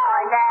for you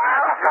by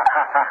now.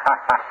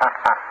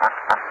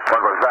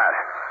 What was that?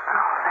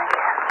 Oh, thank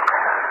you.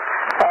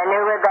 And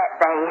who was that,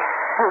 they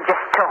who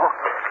just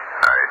talked?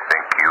 I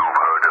think you've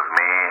heard of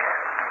me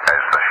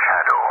as the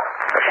Shadow.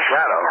 The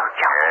Shadow?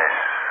 Yes.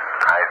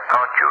 I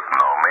thought you'd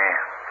know me.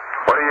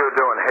 What are you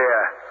doing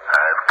here?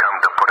 I've come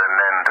to put an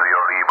end to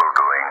your evil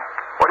doing.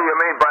 What do you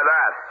mean by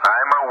that?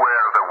 I'm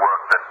aware of the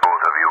work that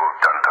both of you have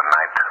done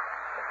tonight.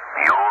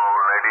 You,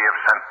 old lady, have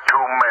sent 2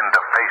 men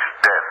to face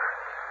death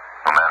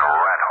from that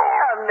rat hole.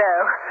 Oh, no.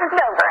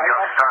 No, And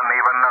your son,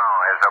 even now,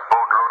 has a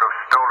boatload of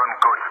stolen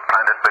goods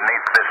planted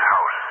beneath this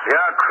house.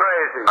 You're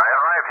crazy. I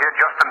arrived here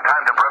just in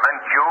time to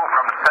prevent you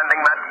from sending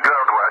that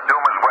girl to her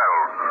doom as well.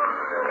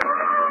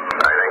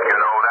 I think you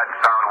know that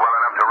sound well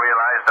enough to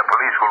realize the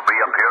police will be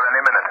up here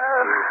any minute.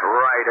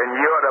 Right, and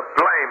you're to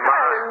blame, Ma.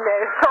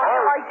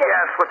 Oh,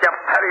 yes, with your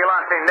petty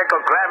larceny nickel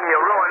grabbing, you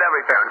ruined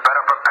everything. You'd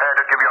better prepare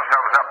to give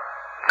yourselves up.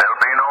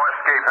 There'll be no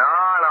escape.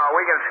 No,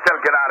 we can still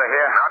get out of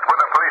here. Not with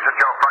the police at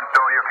your front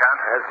door, you can't.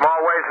 There's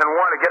more ways than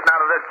one of getting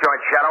out of this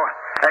joint, Shadow.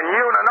 And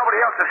you and nobody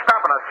else is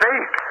stopping us, see?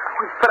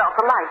 We've put out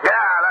the light.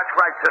 Yeah, that's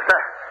right, sister.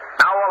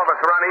 Now all of us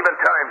are on even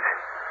terms.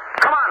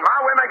 Come on, Ma,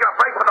 we're making a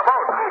break with the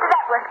boat.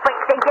 That was quick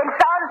thinking,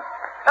 son.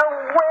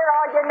 Where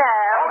are you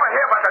now? Over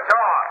here by the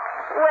door.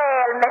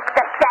 Well, Mr.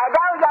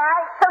 Shadow, you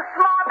ain't so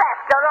smart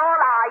after all,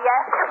 are you?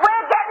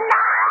 We're getting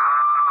out.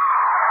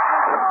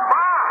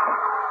 Ma!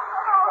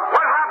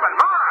 What happened,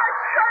 Ma?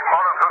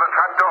 Falling through the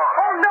trap door.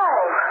 Oh, no.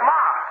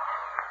 Ma!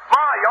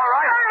 Ma, you all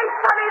right? Hey,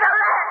 Sonny, the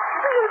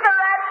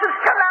rats has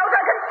come out.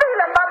 I can feel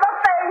them by my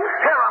face.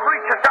 Here, I'm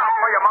reaching down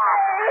for you, Ma.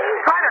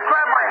 Try to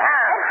grab my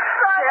hand.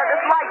 Yeah,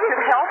 this light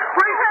should help.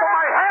 Reach for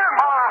my hand,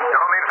 Ma.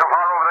 Don't lean so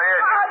far over the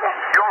edge.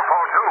 You'll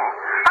fall, too.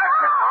 That's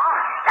it, Ma.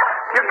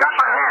 You got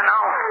my hand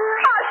now.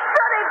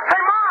 Hey,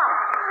 Ma!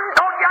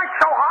 Don't yank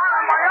so hard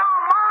on my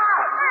arm, Ma!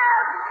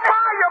 Ma,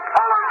 you're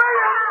pulling me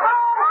in.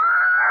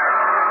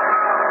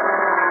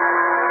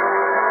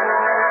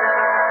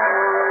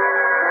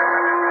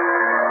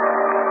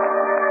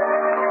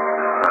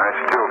 I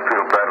still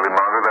feel badly,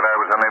 Margaret, that I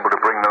was unable to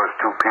bring those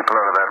 2 people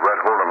out of that rat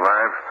hole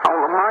alive. Oh,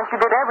 Lamont, you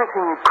did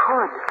everything you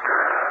could.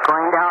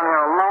 Going down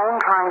there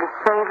alone, trying to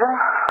save them.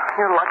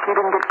 You're lucky you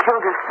didn't get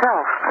killed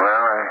yourself.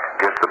 Well, I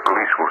guess the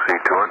police will see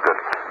to it that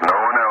no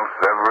one else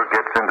ever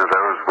gets into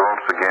those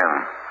vaults again.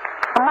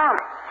 Lamont,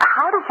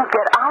 how did you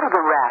get out of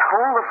the rat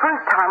hole the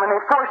first time when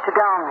they forced you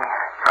down there?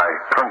 I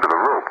clung to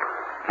the rope,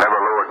 never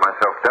lowered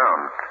myself down.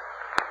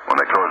 When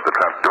they closed the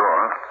trap door,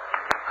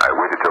 I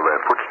waited till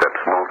their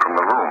footsteps moved from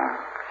the room.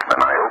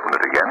 Then I opened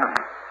it again and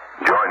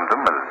joined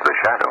them as the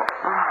Shadow.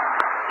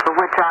 For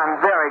which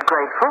I'm very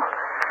grateful.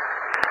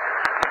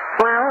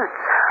 Well,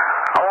 it's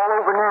all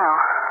over now.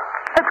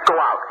 Let's go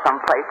out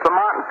someplace,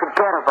 Lamont, and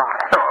forget about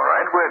it. All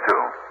right, where to?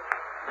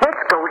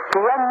 Let's go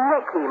see a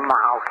Mickey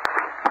Mouse.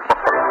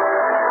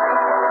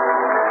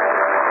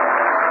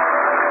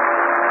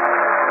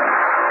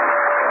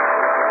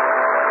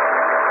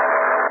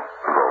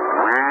 The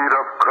weed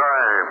of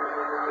crime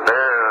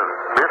bears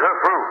bitter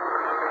fruit.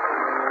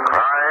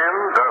 Crime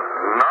does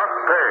not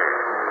pay.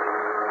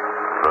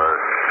 The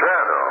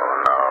Shadow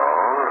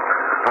knows.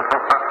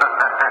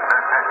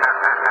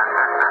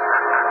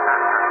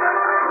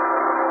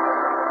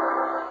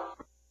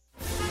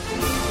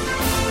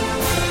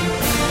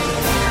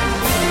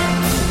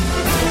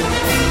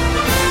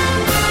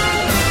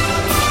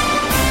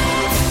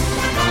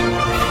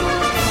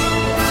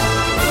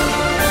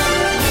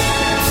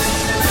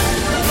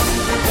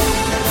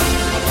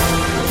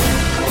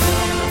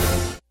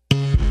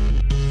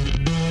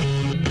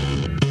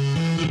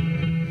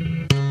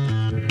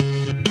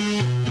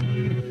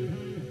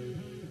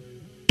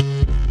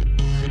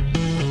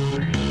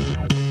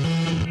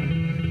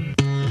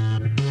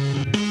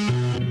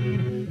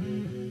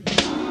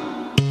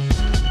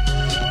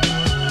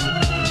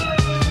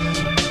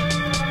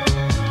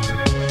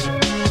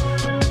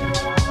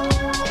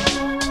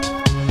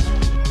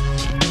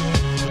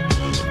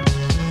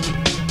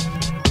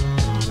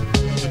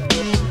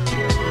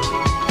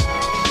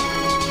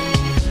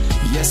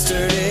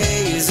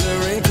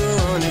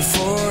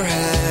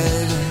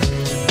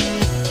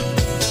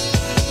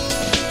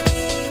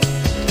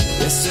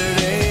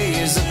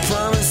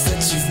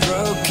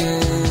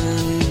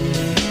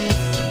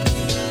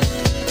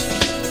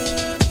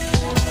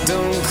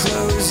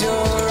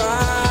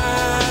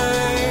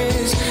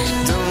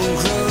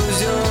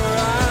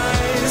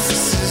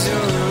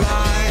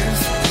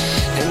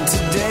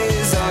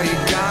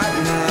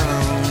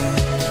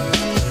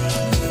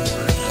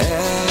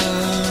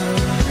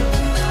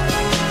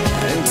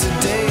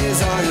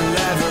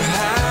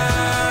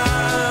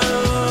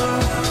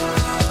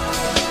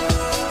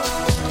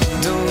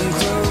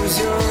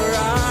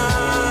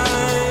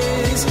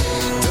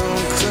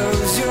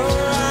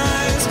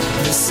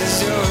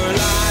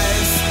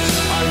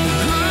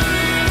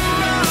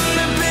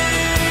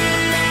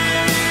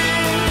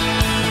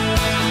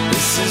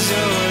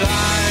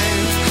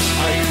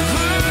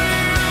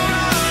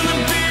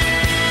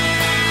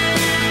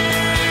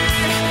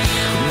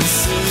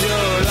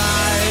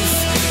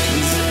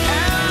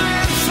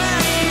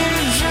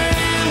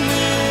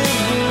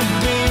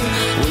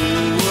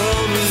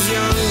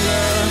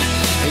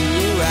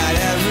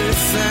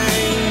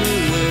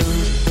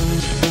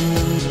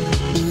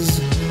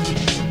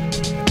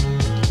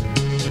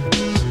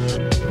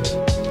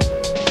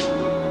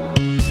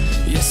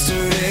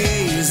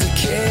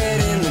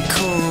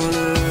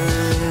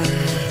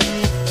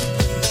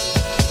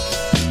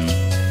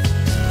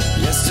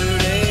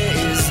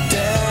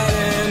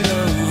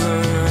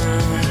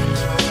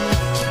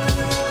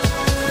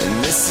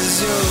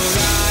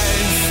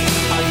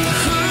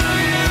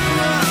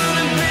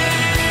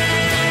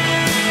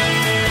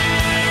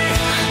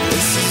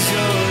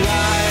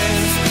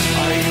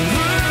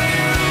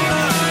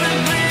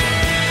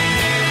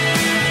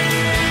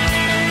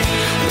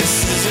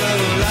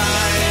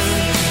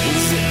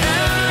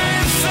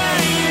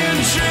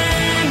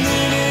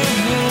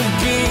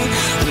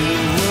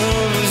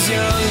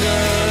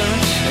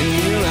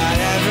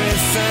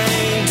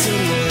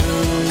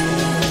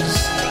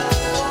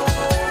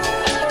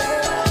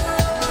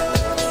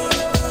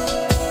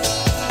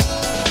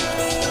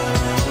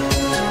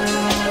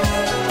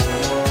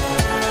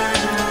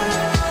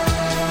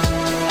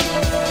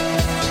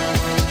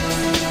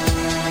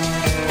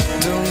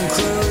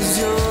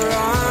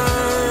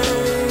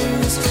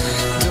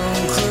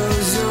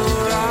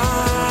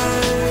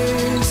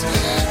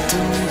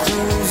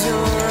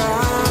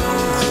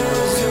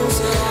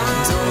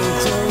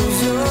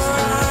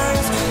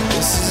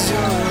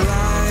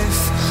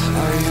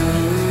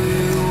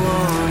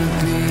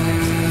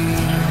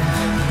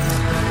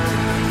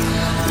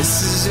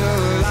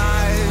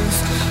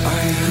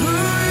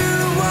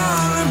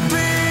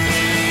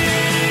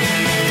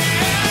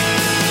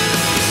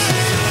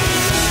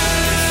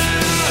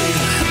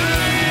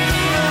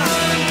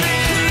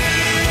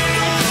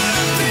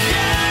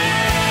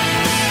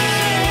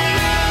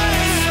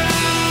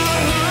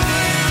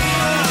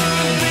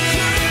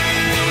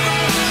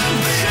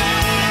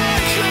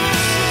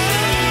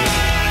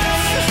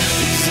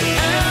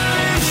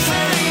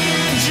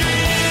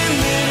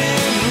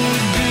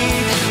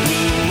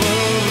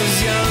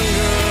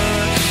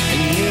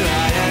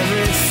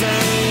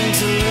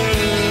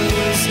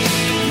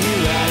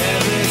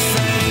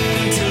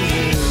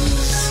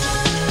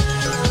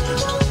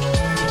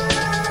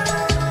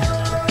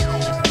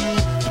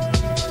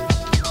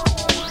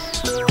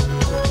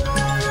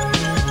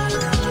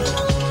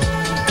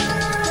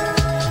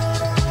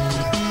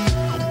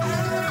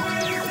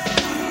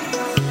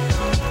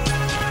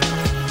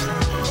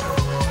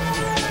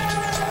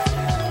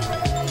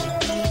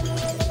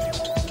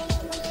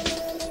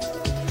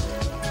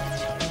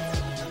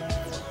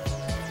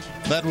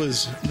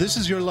 was This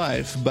Is Your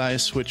Life by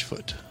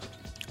Switchfoot.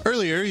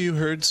 Earlier, you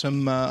heard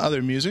some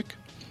other music.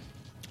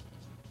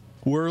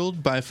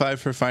 World by Five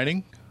for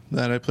Fighting,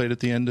 that I played at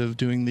the end of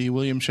doing the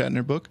William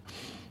Shatner book.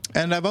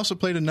 And I've also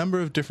played a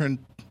number of different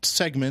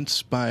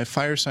segments by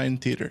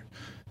Firesign Theater.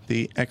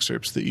 The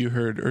excerpts that you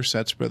heard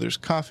Ersatz Brothers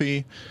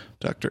Coffee,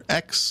 Dr.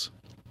 X,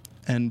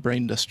 and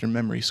Brainduster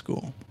Memory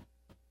School.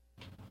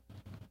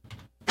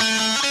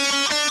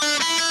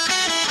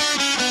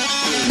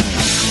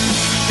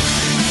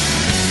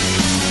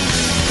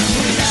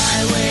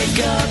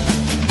 Up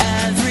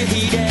every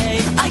day,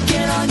 I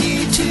get on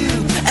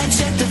YouTube and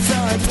check the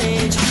front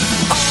page.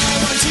 All I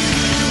want to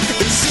do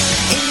is sit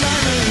in my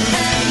room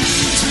and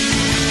YouTube.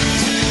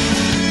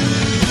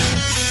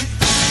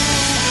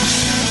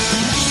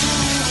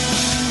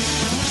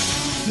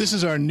 This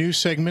is our new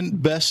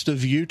segment, Best of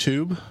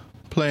YouTube,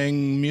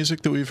 playing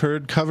music that we've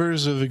heard,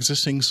 covers of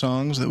existing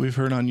songs that we've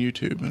heard on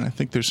YouTube, and I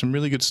think there's some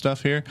really good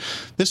stuff here.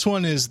 This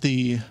one is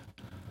the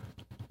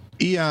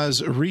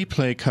Eaz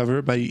Replay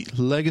cover by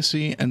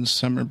Legacy and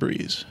Summer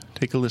Breeze.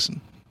 Take a listen.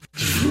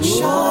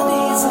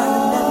 Shawty's like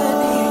a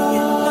melody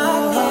in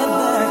my head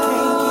that I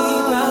can't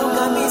keep out.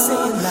 Got me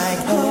saying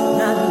like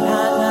na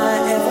na na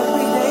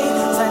every day.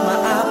 It's like my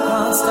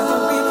iPod stuck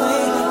on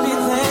replay.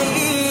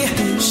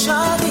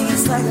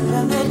 Shawty's like a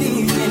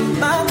melody in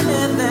my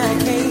head that I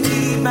can't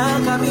keep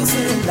out. Got me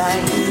saying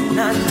like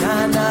na na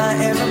na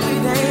every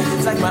day.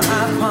 It's like my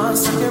iPod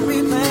stuck on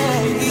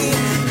replay.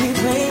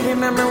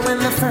 Remember when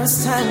the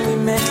first time we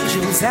met,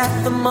 you was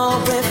at the mall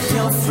with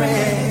your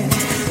friends.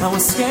 I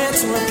was scared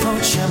to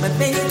approach you, but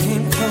then you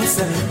came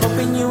closer,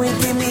 hoping you would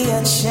give me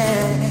a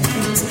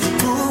chance.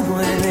 Who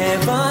would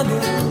ever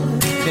knew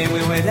that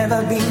we would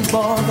ever be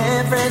more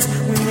than friends?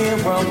 We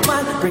were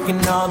worldwide,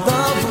 breaking all the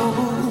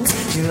rules.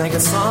 You like a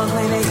song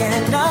played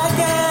again and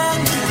again.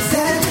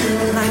 That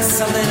girl, like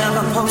something of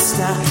a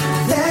poster.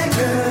 That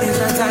girl is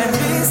a time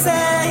we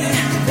say.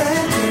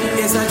 That girl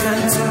is a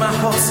gun to my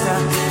holster.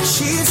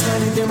 She's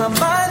running through my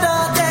mind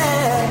all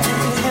day.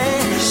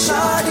 Hey,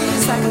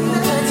 shawty's like a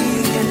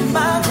melody in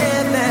my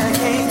head that I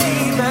can't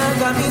keep out.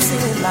 Got me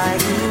singing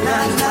like la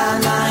la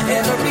la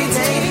every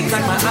day.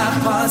 Like my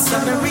iPod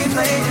stuck on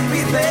replay.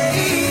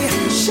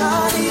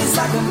 Shawty's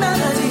like a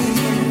melody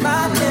in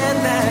my head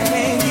that I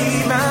can't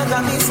keep out.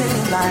 Got me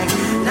singing like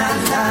la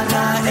la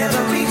la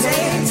every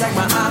day. It's like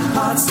my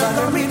iPod stuck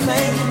on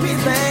replay.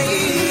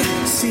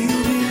 See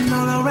you being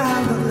all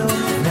around the globe.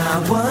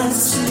 Now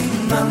what's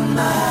in my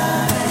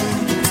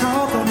mind?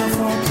 Talk on the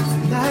phone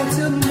from night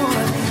till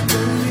morning.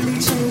 Don't really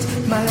change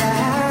my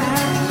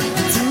life.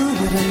 Do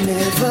what I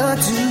never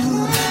do.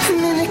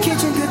 I'm in the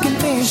kitchen cooking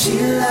things she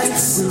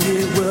likes.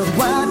 We're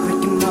worldwide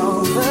breaking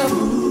all the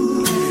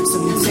rules. So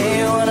you say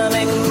you wanna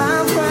make my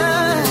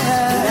pride.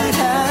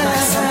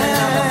 Like something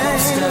on the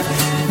poster.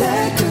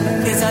 That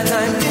girl is our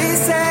time they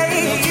say.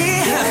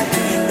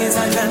 Is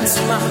our gun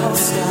to my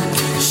holster.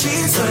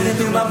 She's running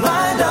through my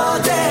mind all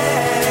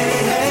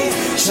day.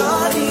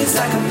 Shawty's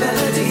like a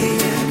melody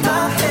in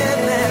my head.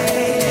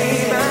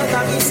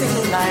 Got me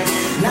singing like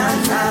na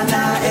na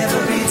na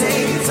every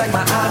day. It's like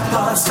my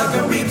iPod stuck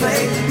on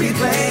replay.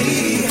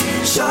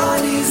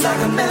 Shawty's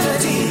like a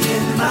melody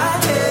in my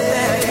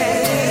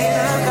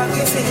head. Got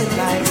me singing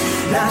like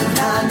na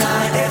na na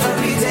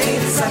every day.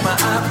 It's like my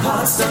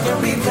iPod stuck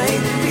on replay.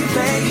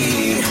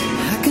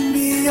 I can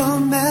be your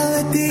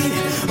melody.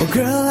 Oh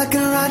girl, I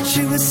can write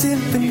you a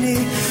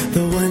symphony.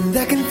 The one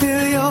that can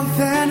fill your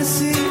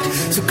fantasy.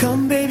 So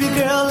come baby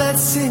girl,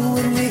 let's sing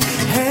with me.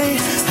 Hey,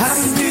 I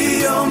can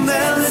be your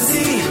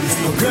melody.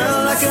 Oh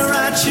girl, I can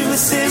write you a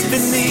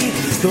symphony.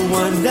 The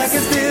one that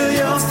can fill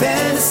your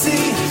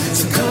fantasy.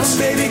 So come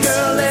baby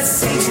girl, let's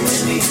sing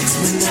with me.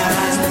 Na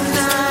na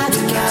na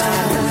na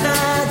na na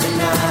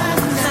na.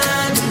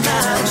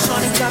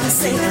 Shawty got me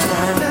singing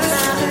na na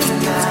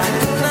na na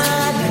na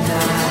na.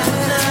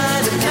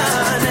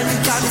 And you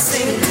got me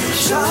singing.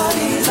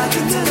 Shawty's like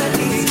a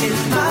melody in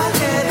my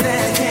head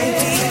that can't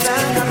keep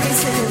out. Got me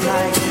singing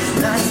like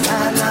na na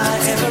na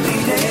every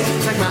day.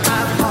 Like my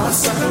iPod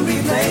stuck on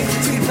replay.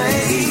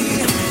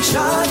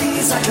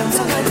 Shawty's like a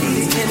melody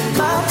in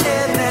my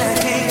head that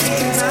can't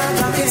keep out.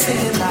 Got me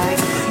singing like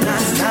na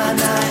na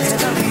na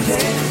every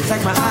day.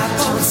 Like my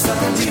iPod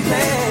stuck on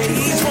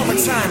replay. One more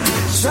time.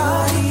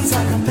 Shawty's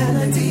like a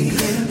melody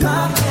in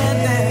my head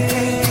that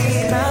can't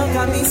keep out.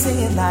 Got me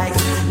singing like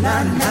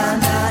na na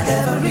na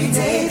every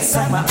day. It's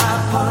like my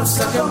iPod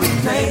stuck on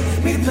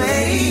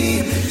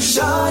replay.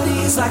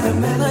 Shawty's like a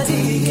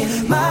melody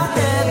in my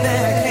head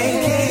that can't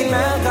keep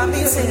out. Got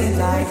me singing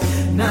like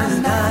na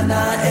na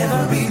na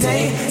every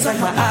day. It's like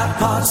my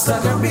iPod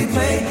stuck on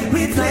replay.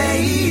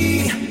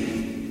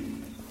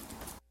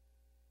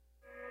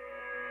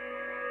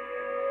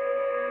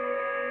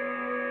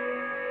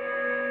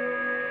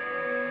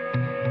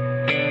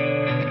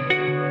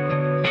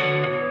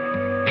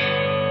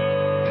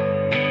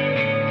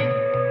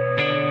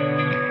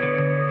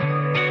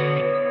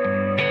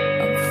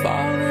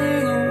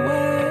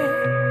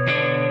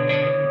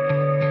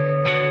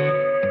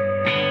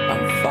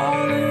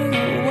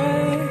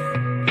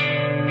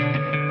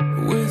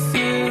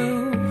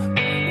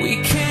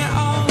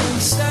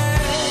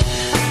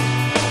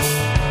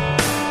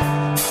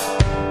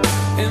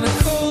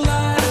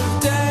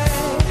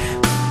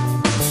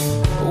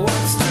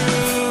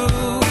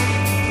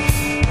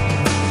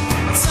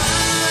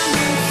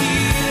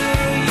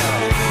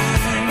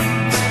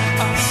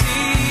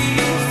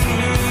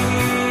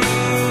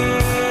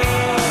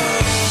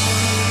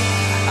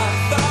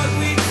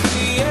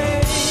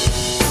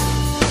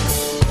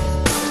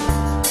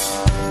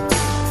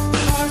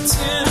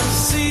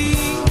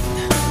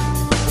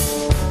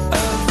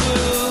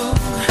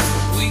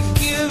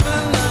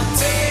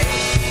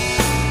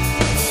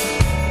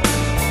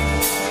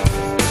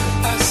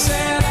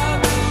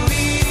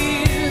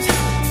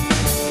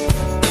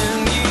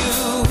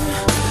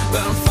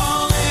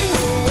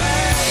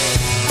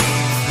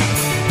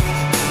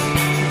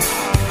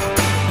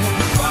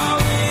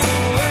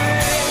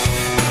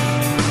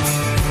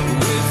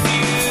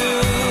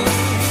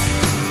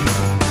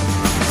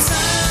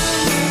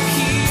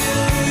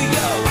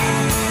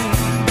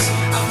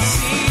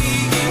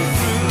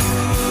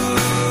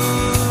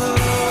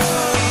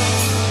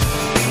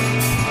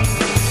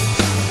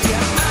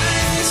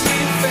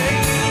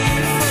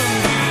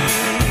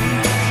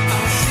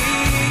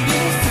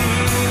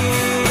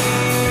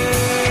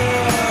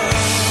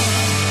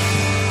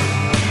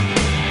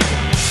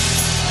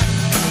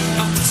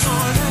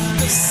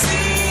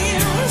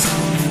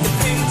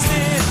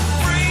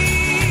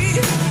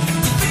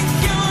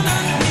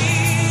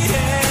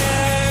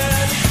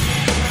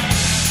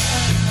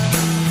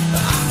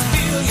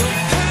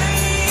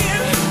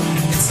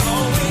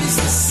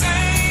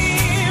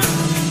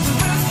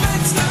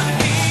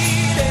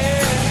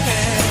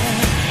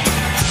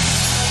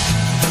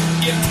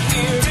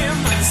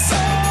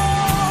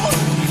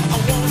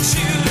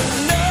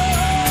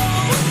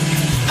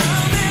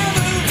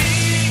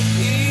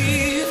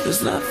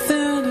 There's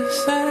nothing to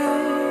say.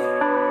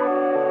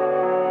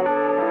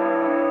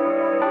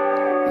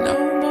 No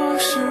more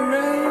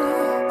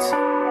charades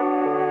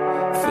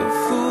for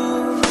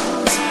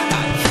fools.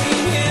 I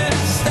came here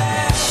to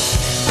stay.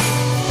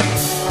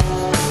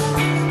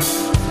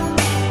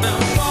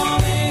 I'm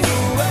falling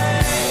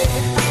away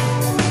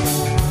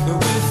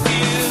with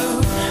you.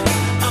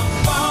 I'm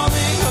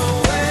falling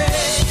away.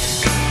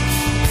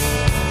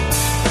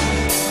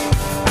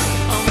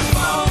 I'm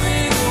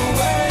falling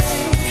away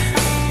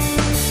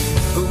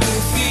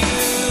with you.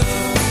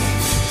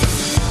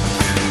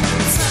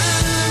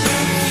 Time to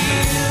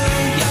heal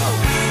your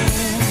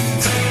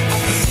wounds.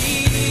 I'll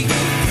see you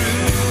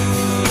through.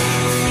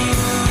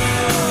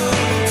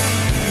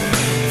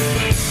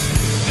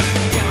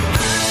 Your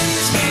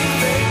eyes may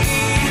fade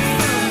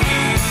from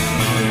you.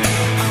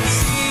 I'll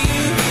see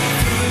you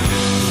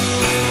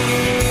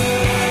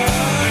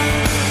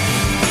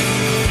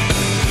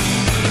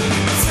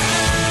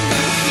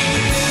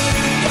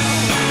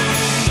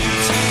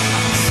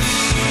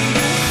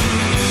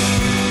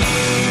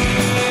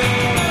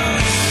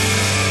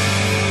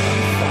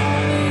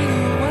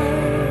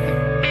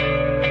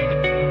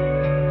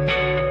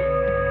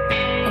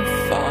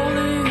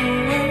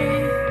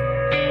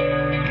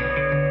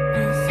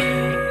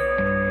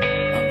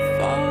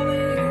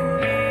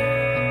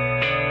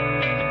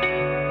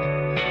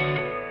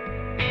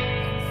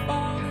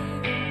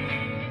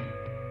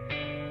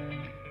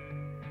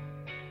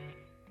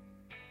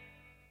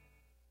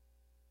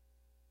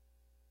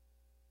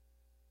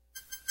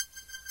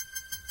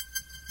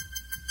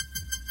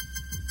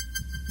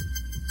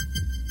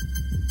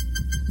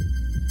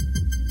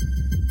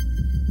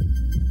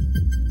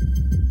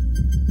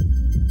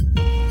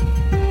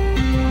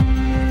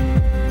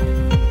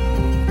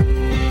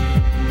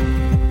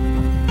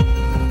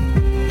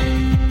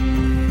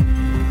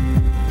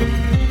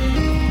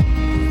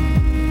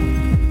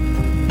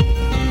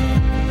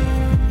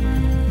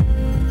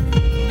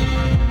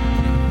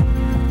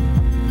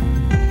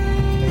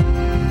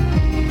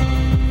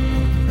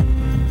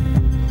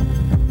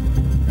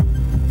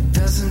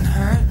doesn't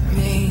hurt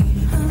me.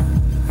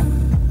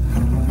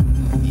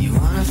 You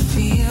wanna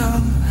feel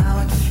how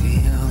it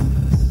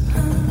feels.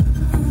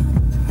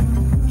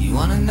 You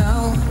wanna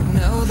know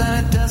that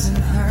it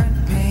doesn't hurt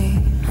me.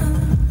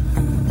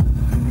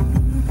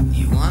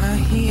 You wanna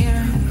hear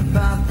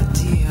about the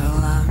deal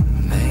I'm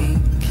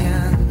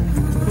making.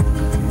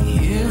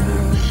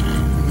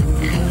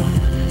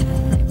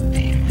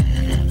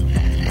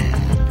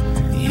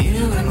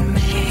 You and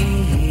me.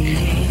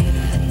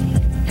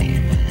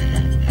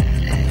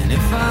 And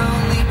if I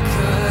only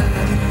could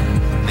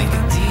make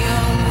a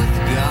deal with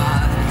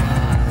God,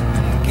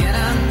 get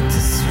him to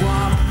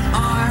swap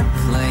our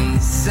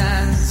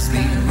places,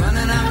 be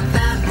running up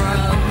that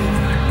road,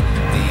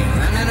 be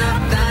running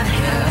up that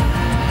hill,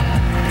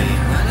 be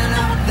running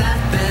up that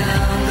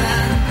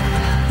building.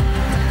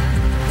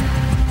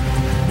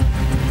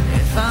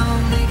 If I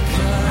only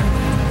could.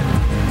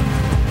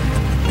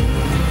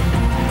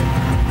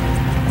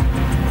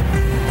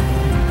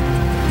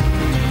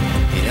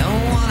 You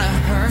don't wanna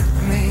hurt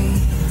me,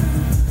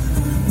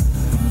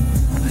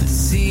 but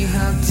see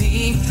how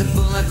deep the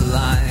bullet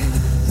lies.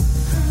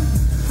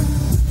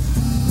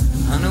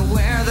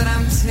 Unaware that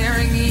I'm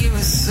tearing you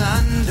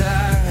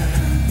asunder.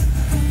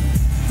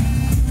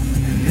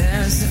 And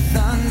there's a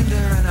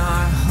thunder in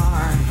our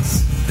hearts,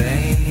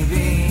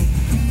 baby.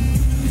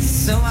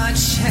 So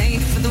much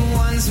hate for the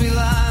ones we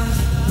love.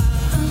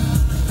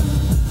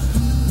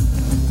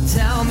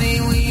 Tell me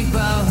we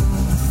both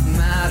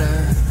matter,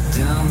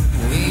 don't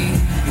we?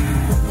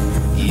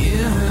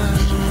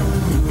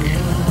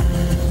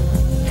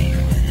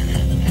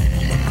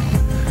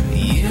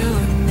 You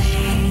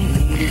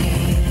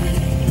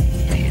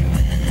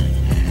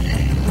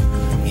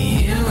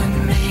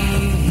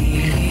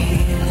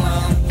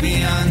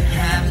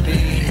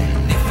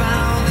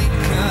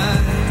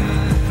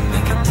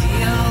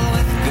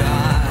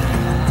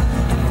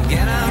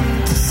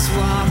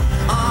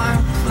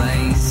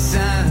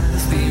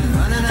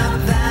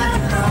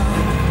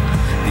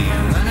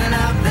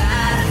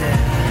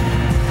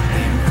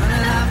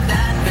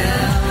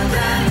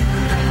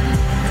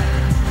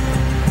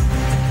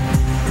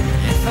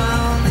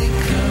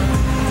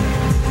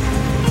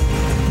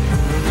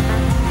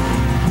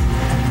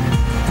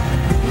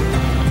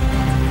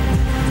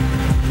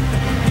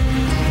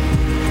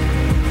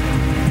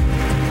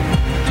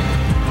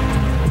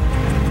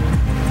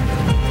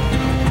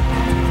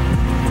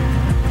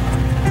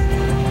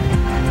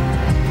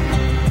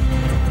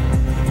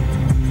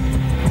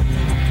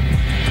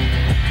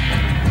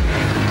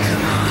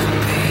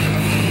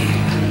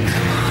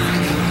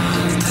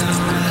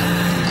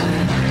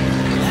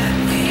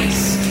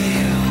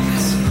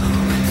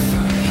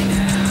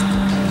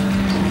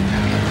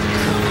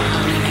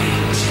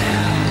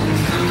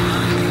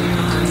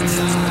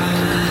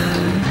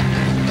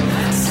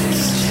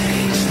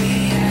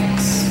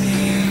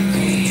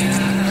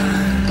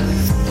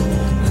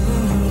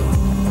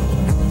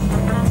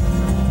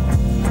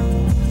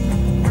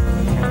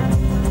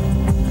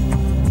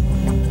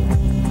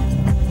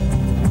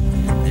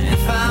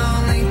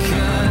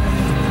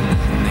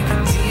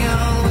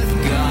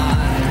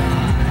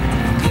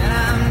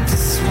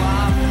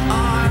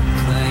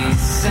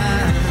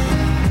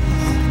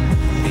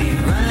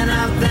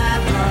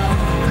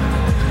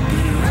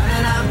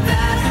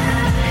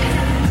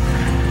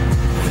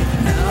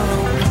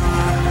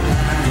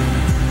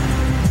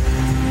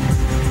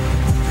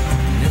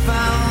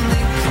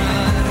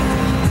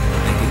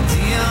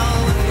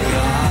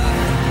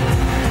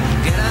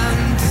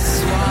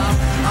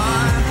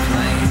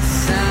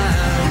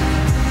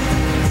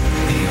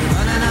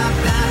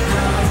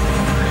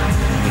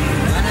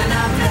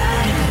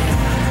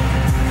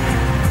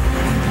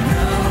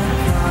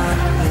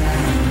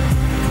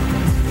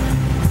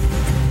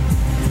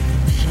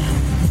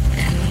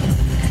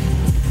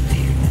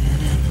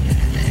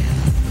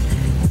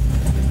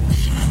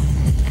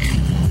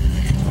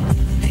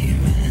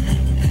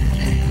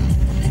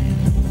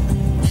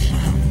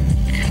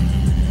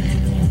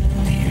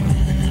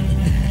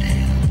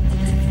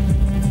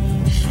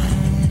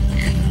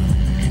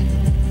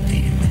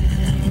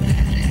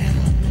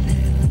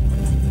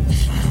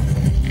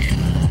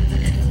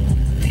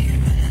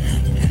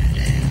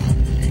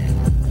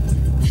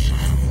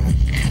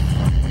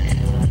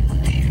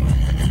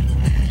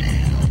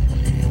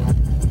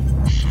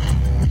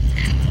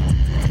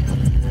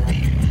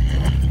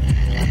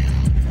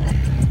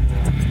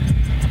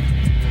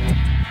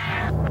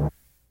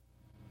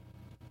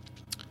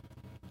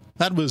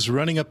That was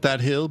Running Up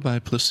That Hill by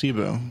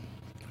Placebo.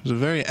 It was a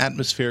very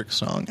atmospheric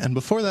song. And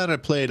before that, I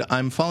played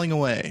I'm Falling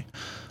Away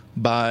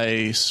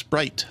by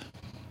Sprite.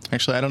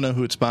 Actually, I don't know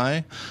who it's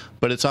by,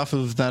 but it's off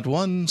of that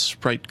one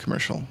Sprite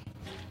commercial.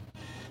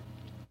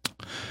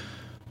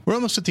 We're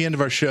almost at the end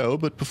of our show,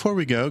 but before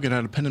we go, get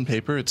out a pen and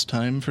paper. It's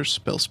time for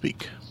Spell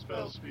Speak.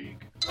 Spell Speak.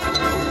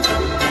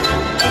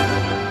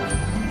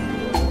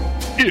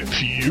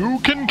 If you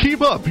can keep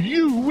up,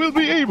 you will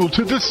be able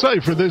to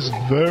decipher this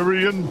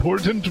very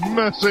important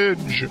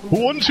message.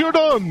 Once you're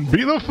done,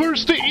 be the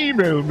first to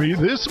email me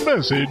this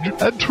message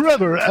at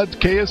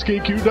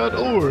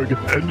trevor@kskq.org,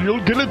 and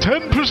you'll get a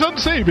 10%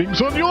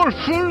 savings on your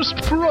first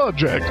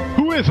project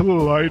with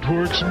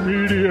Lightworks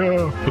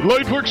Media.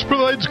 Lightworks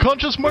provides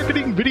conscious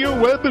marketing, video,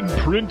 web, and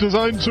print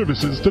design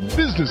services to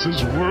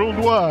businesses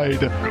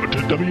worldwide. Go to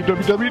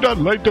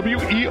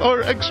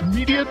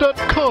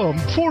www.lightwerxmedia.com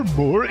for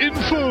more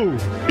info.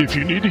 If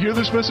you need to hear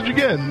this message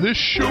again, this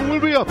show will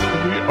be up in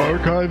the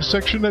archives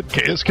section at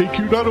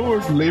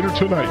kskq.org later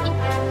tonight.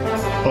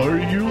 Are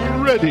you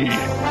ready?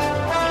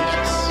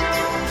 Yes.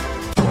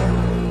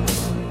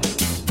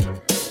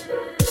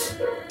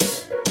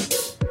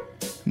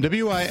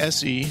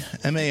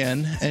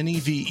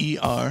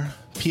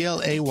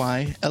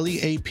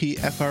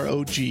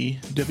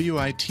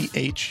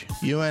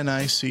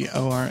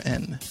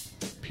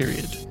 WISEMANNEVERPLAYPLEAPFROG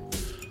period.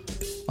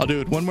 I'll do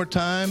it one more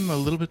time, a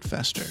little bit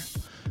faster.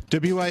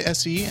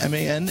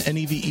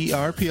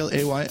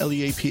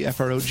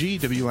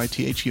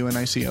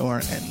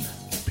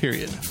 WISEMANNEVERPLAYPFROG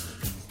period.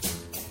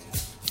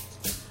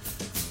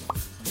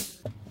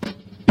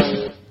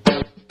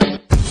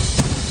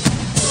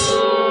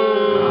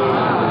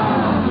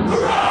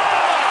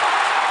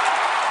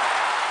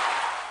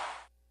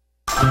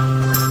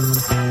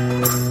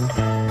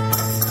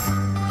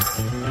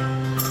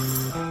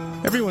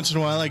 Every once in a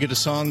while I get a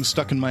song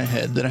stuck in my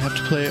head that I have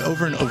to play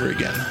over and over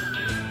again.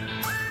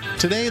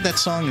 Today, that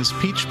song is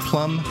Peach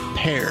Plum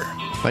Pear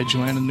by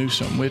Joanna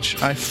Newsom,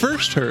 which I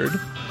first heard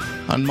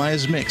on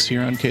Maya's Mix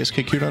here on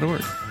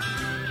kskq.org.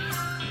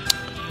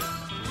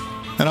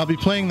 And I'll be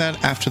playing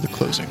that after the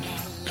closing.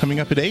 Coming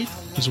up at 8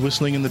 is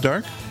Whistling in the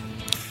Dark.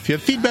 If you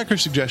have feedback or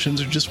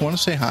suggestions or just want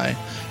to say hi,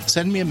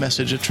 send me a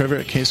message at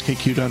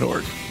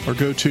trevor@kskq.org or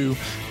go to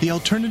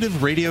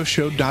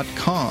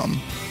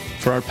thealternative.radioshow.com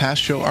for our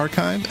past show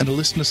archive and to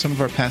listen to some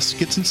of our past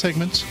skits and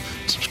segments,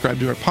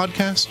 subscribe to our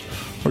podcast,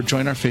 or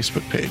join our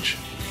Facebook page.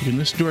 You can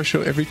listen to our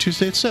show every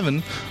Tuesday at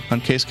 7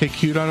 on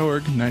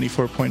kskq.org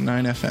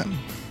 94.9 FM.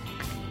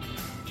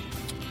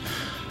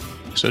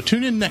 So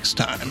tune in next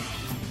time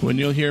when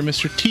you'll hear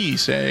Mr. T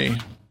say,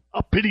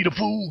 "A pity the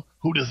fool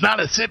who does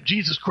not accept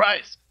Jesus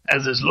Christ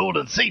as his Lord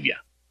and Savior.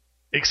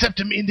 Accept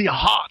him into your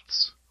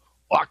hearts,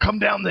 or I come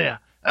down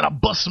there and I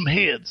bust some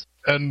heads."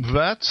 And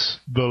that's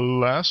the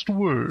last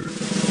word.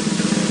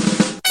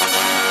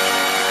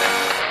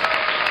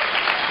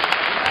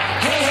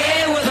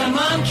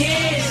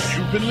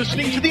 You've been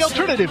listening to The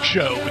Alternative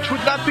Show, which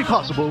would not be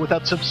possible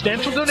without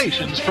substantial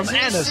donations from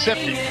Anna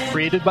Septic,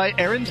 created by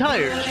Aaron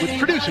Tyers, with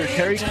producer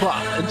Terry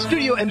Klopp and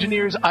studio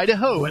engineers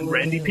Idaho and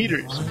Randy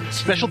Peters.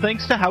 Special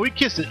thanks to Howie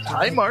Kisses,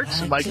 Ty Marks,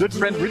 and my good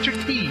friend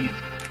Richard Keys,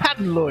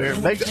 patent lawyer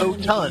Meg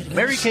O'Ton,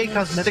 Mary Kay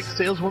Cosmetics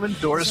saleswoman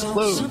Doris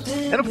Close,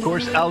 and of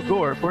course Al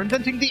Gore for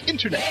inventing the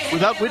internet,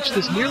 without which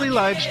this nearly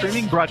live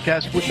streaming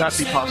broadcast would not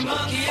be possible.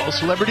 All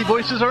celebrity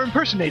voices are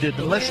impersonated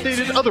unless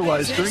stated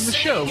otherwise during the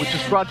show, which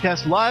is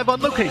broadcast live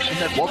on location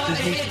at Walt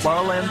Disney's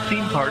Tomorrowland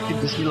theme park in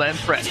Disneyland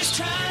France.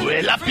 Où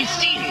est la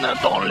piscine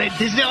dans le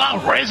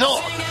Disneyland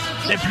Resort?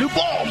 C'est plus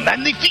bon,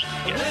 magnifique!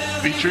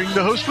 Featuring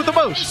the host with the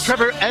most,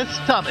 Trevor S.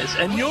 Thomas,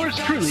 and yours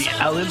truly,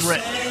 Alan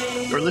Ray.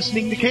 You're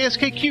listening to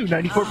KSKQ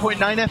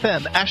 94.9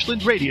 FM,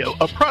 Ashland Radio,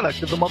 a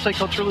product of the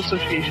Multicultural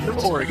Association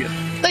of Oregon.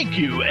 Thank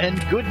you,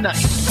 and good night.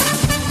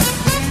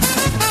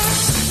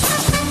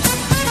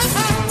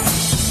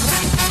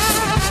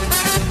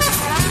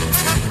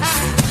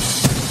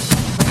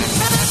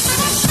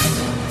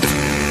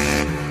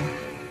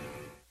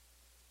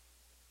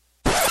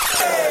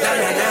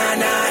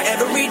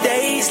 Every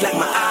day's like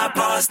my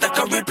iPod stuck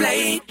on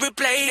replay.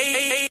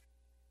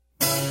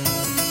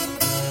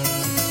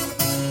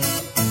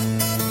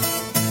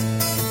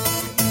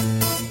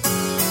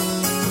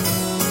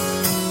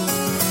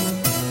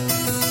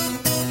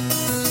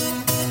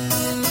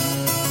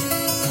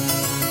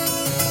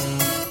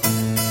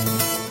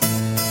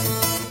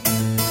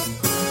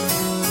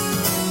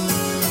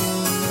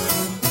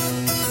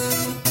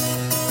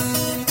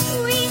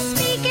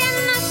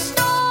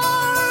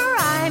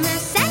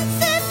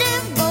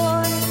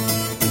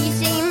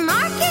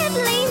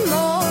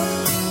 More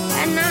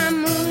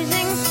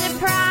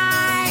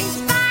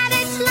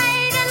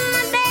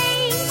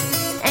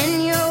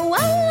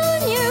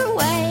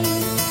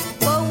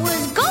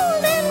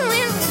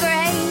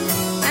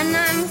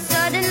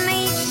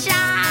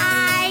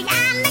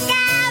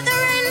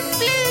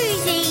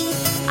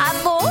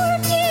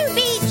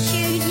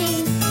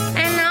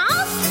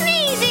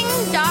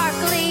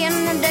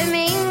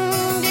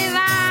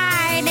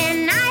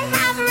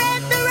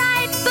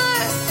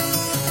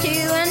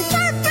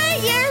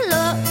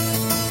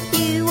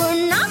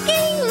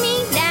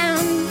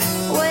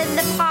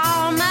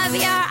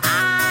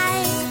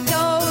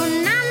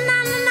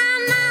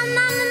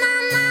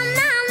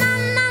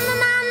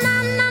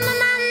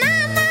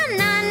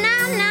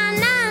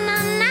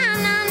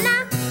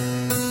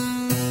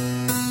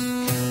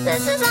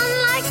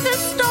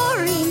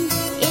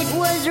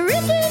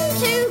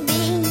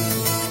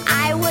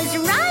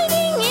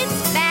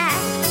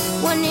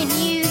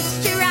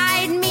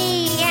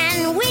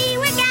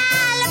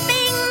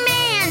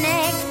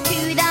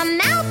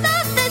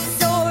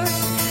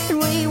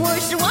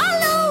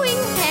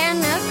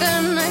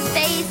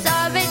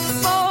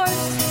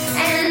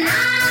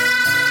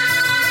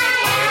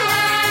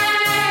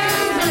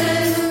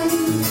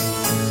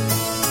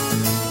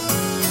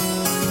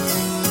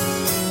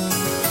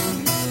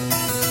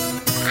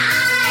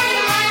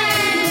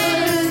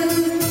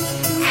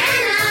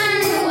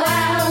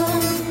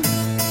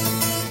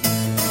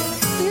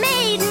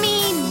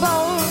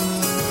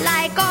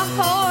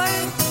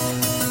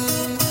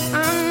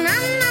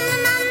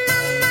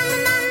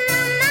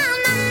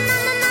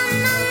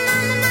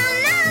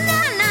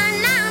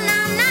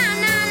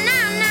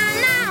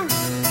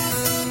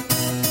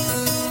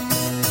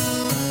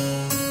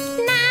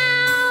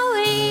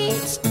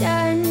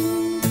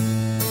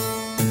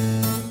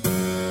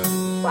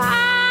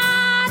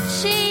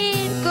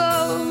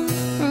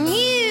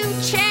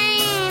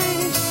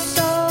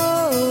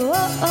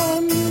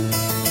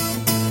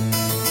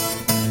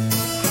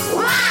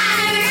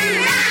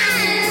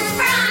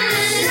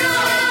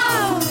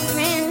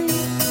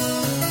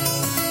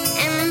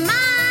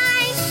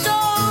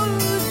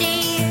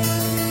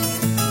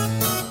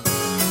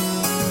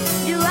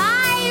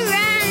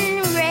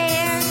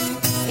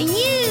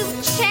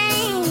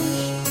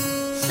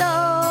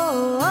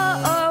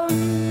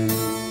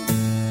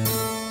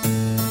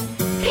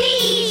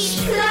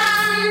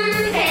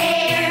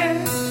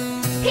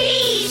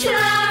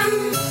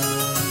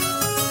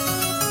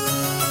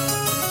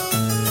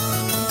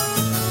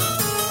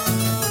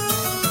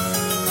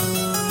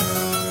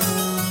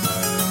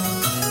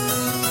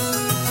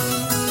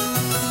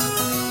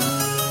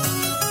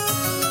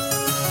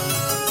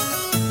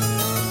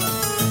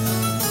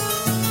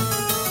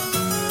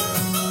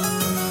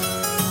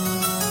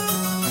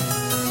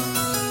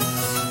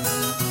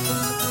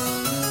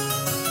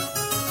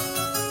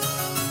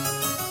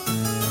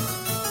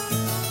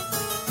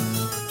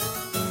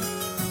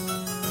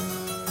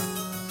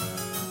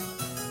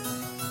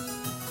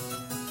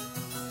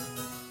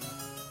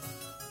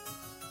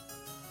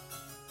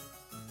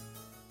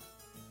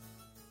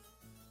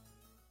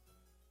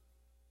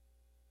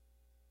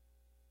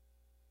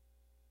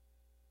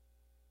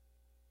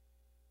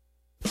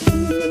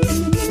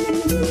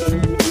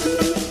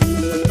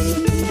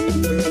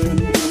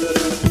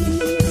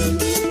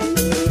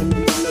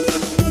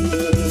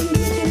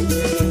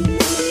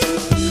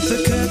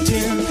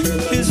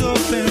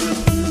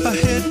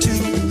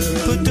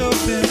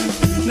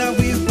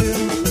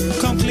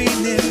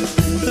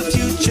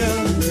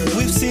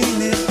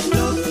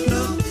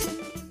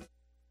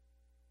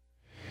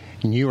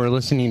You are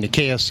listening to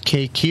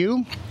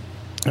KSKQ,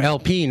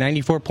 LP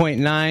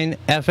 94.9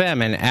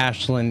 FM in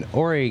Ashland,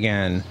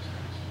 Oregon.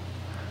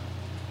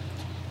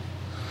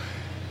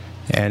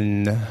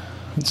 And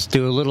let's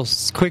do a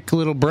quick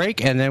little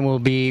break, and then we'll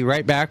be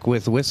right back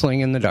with Whistling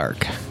in the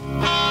Dark.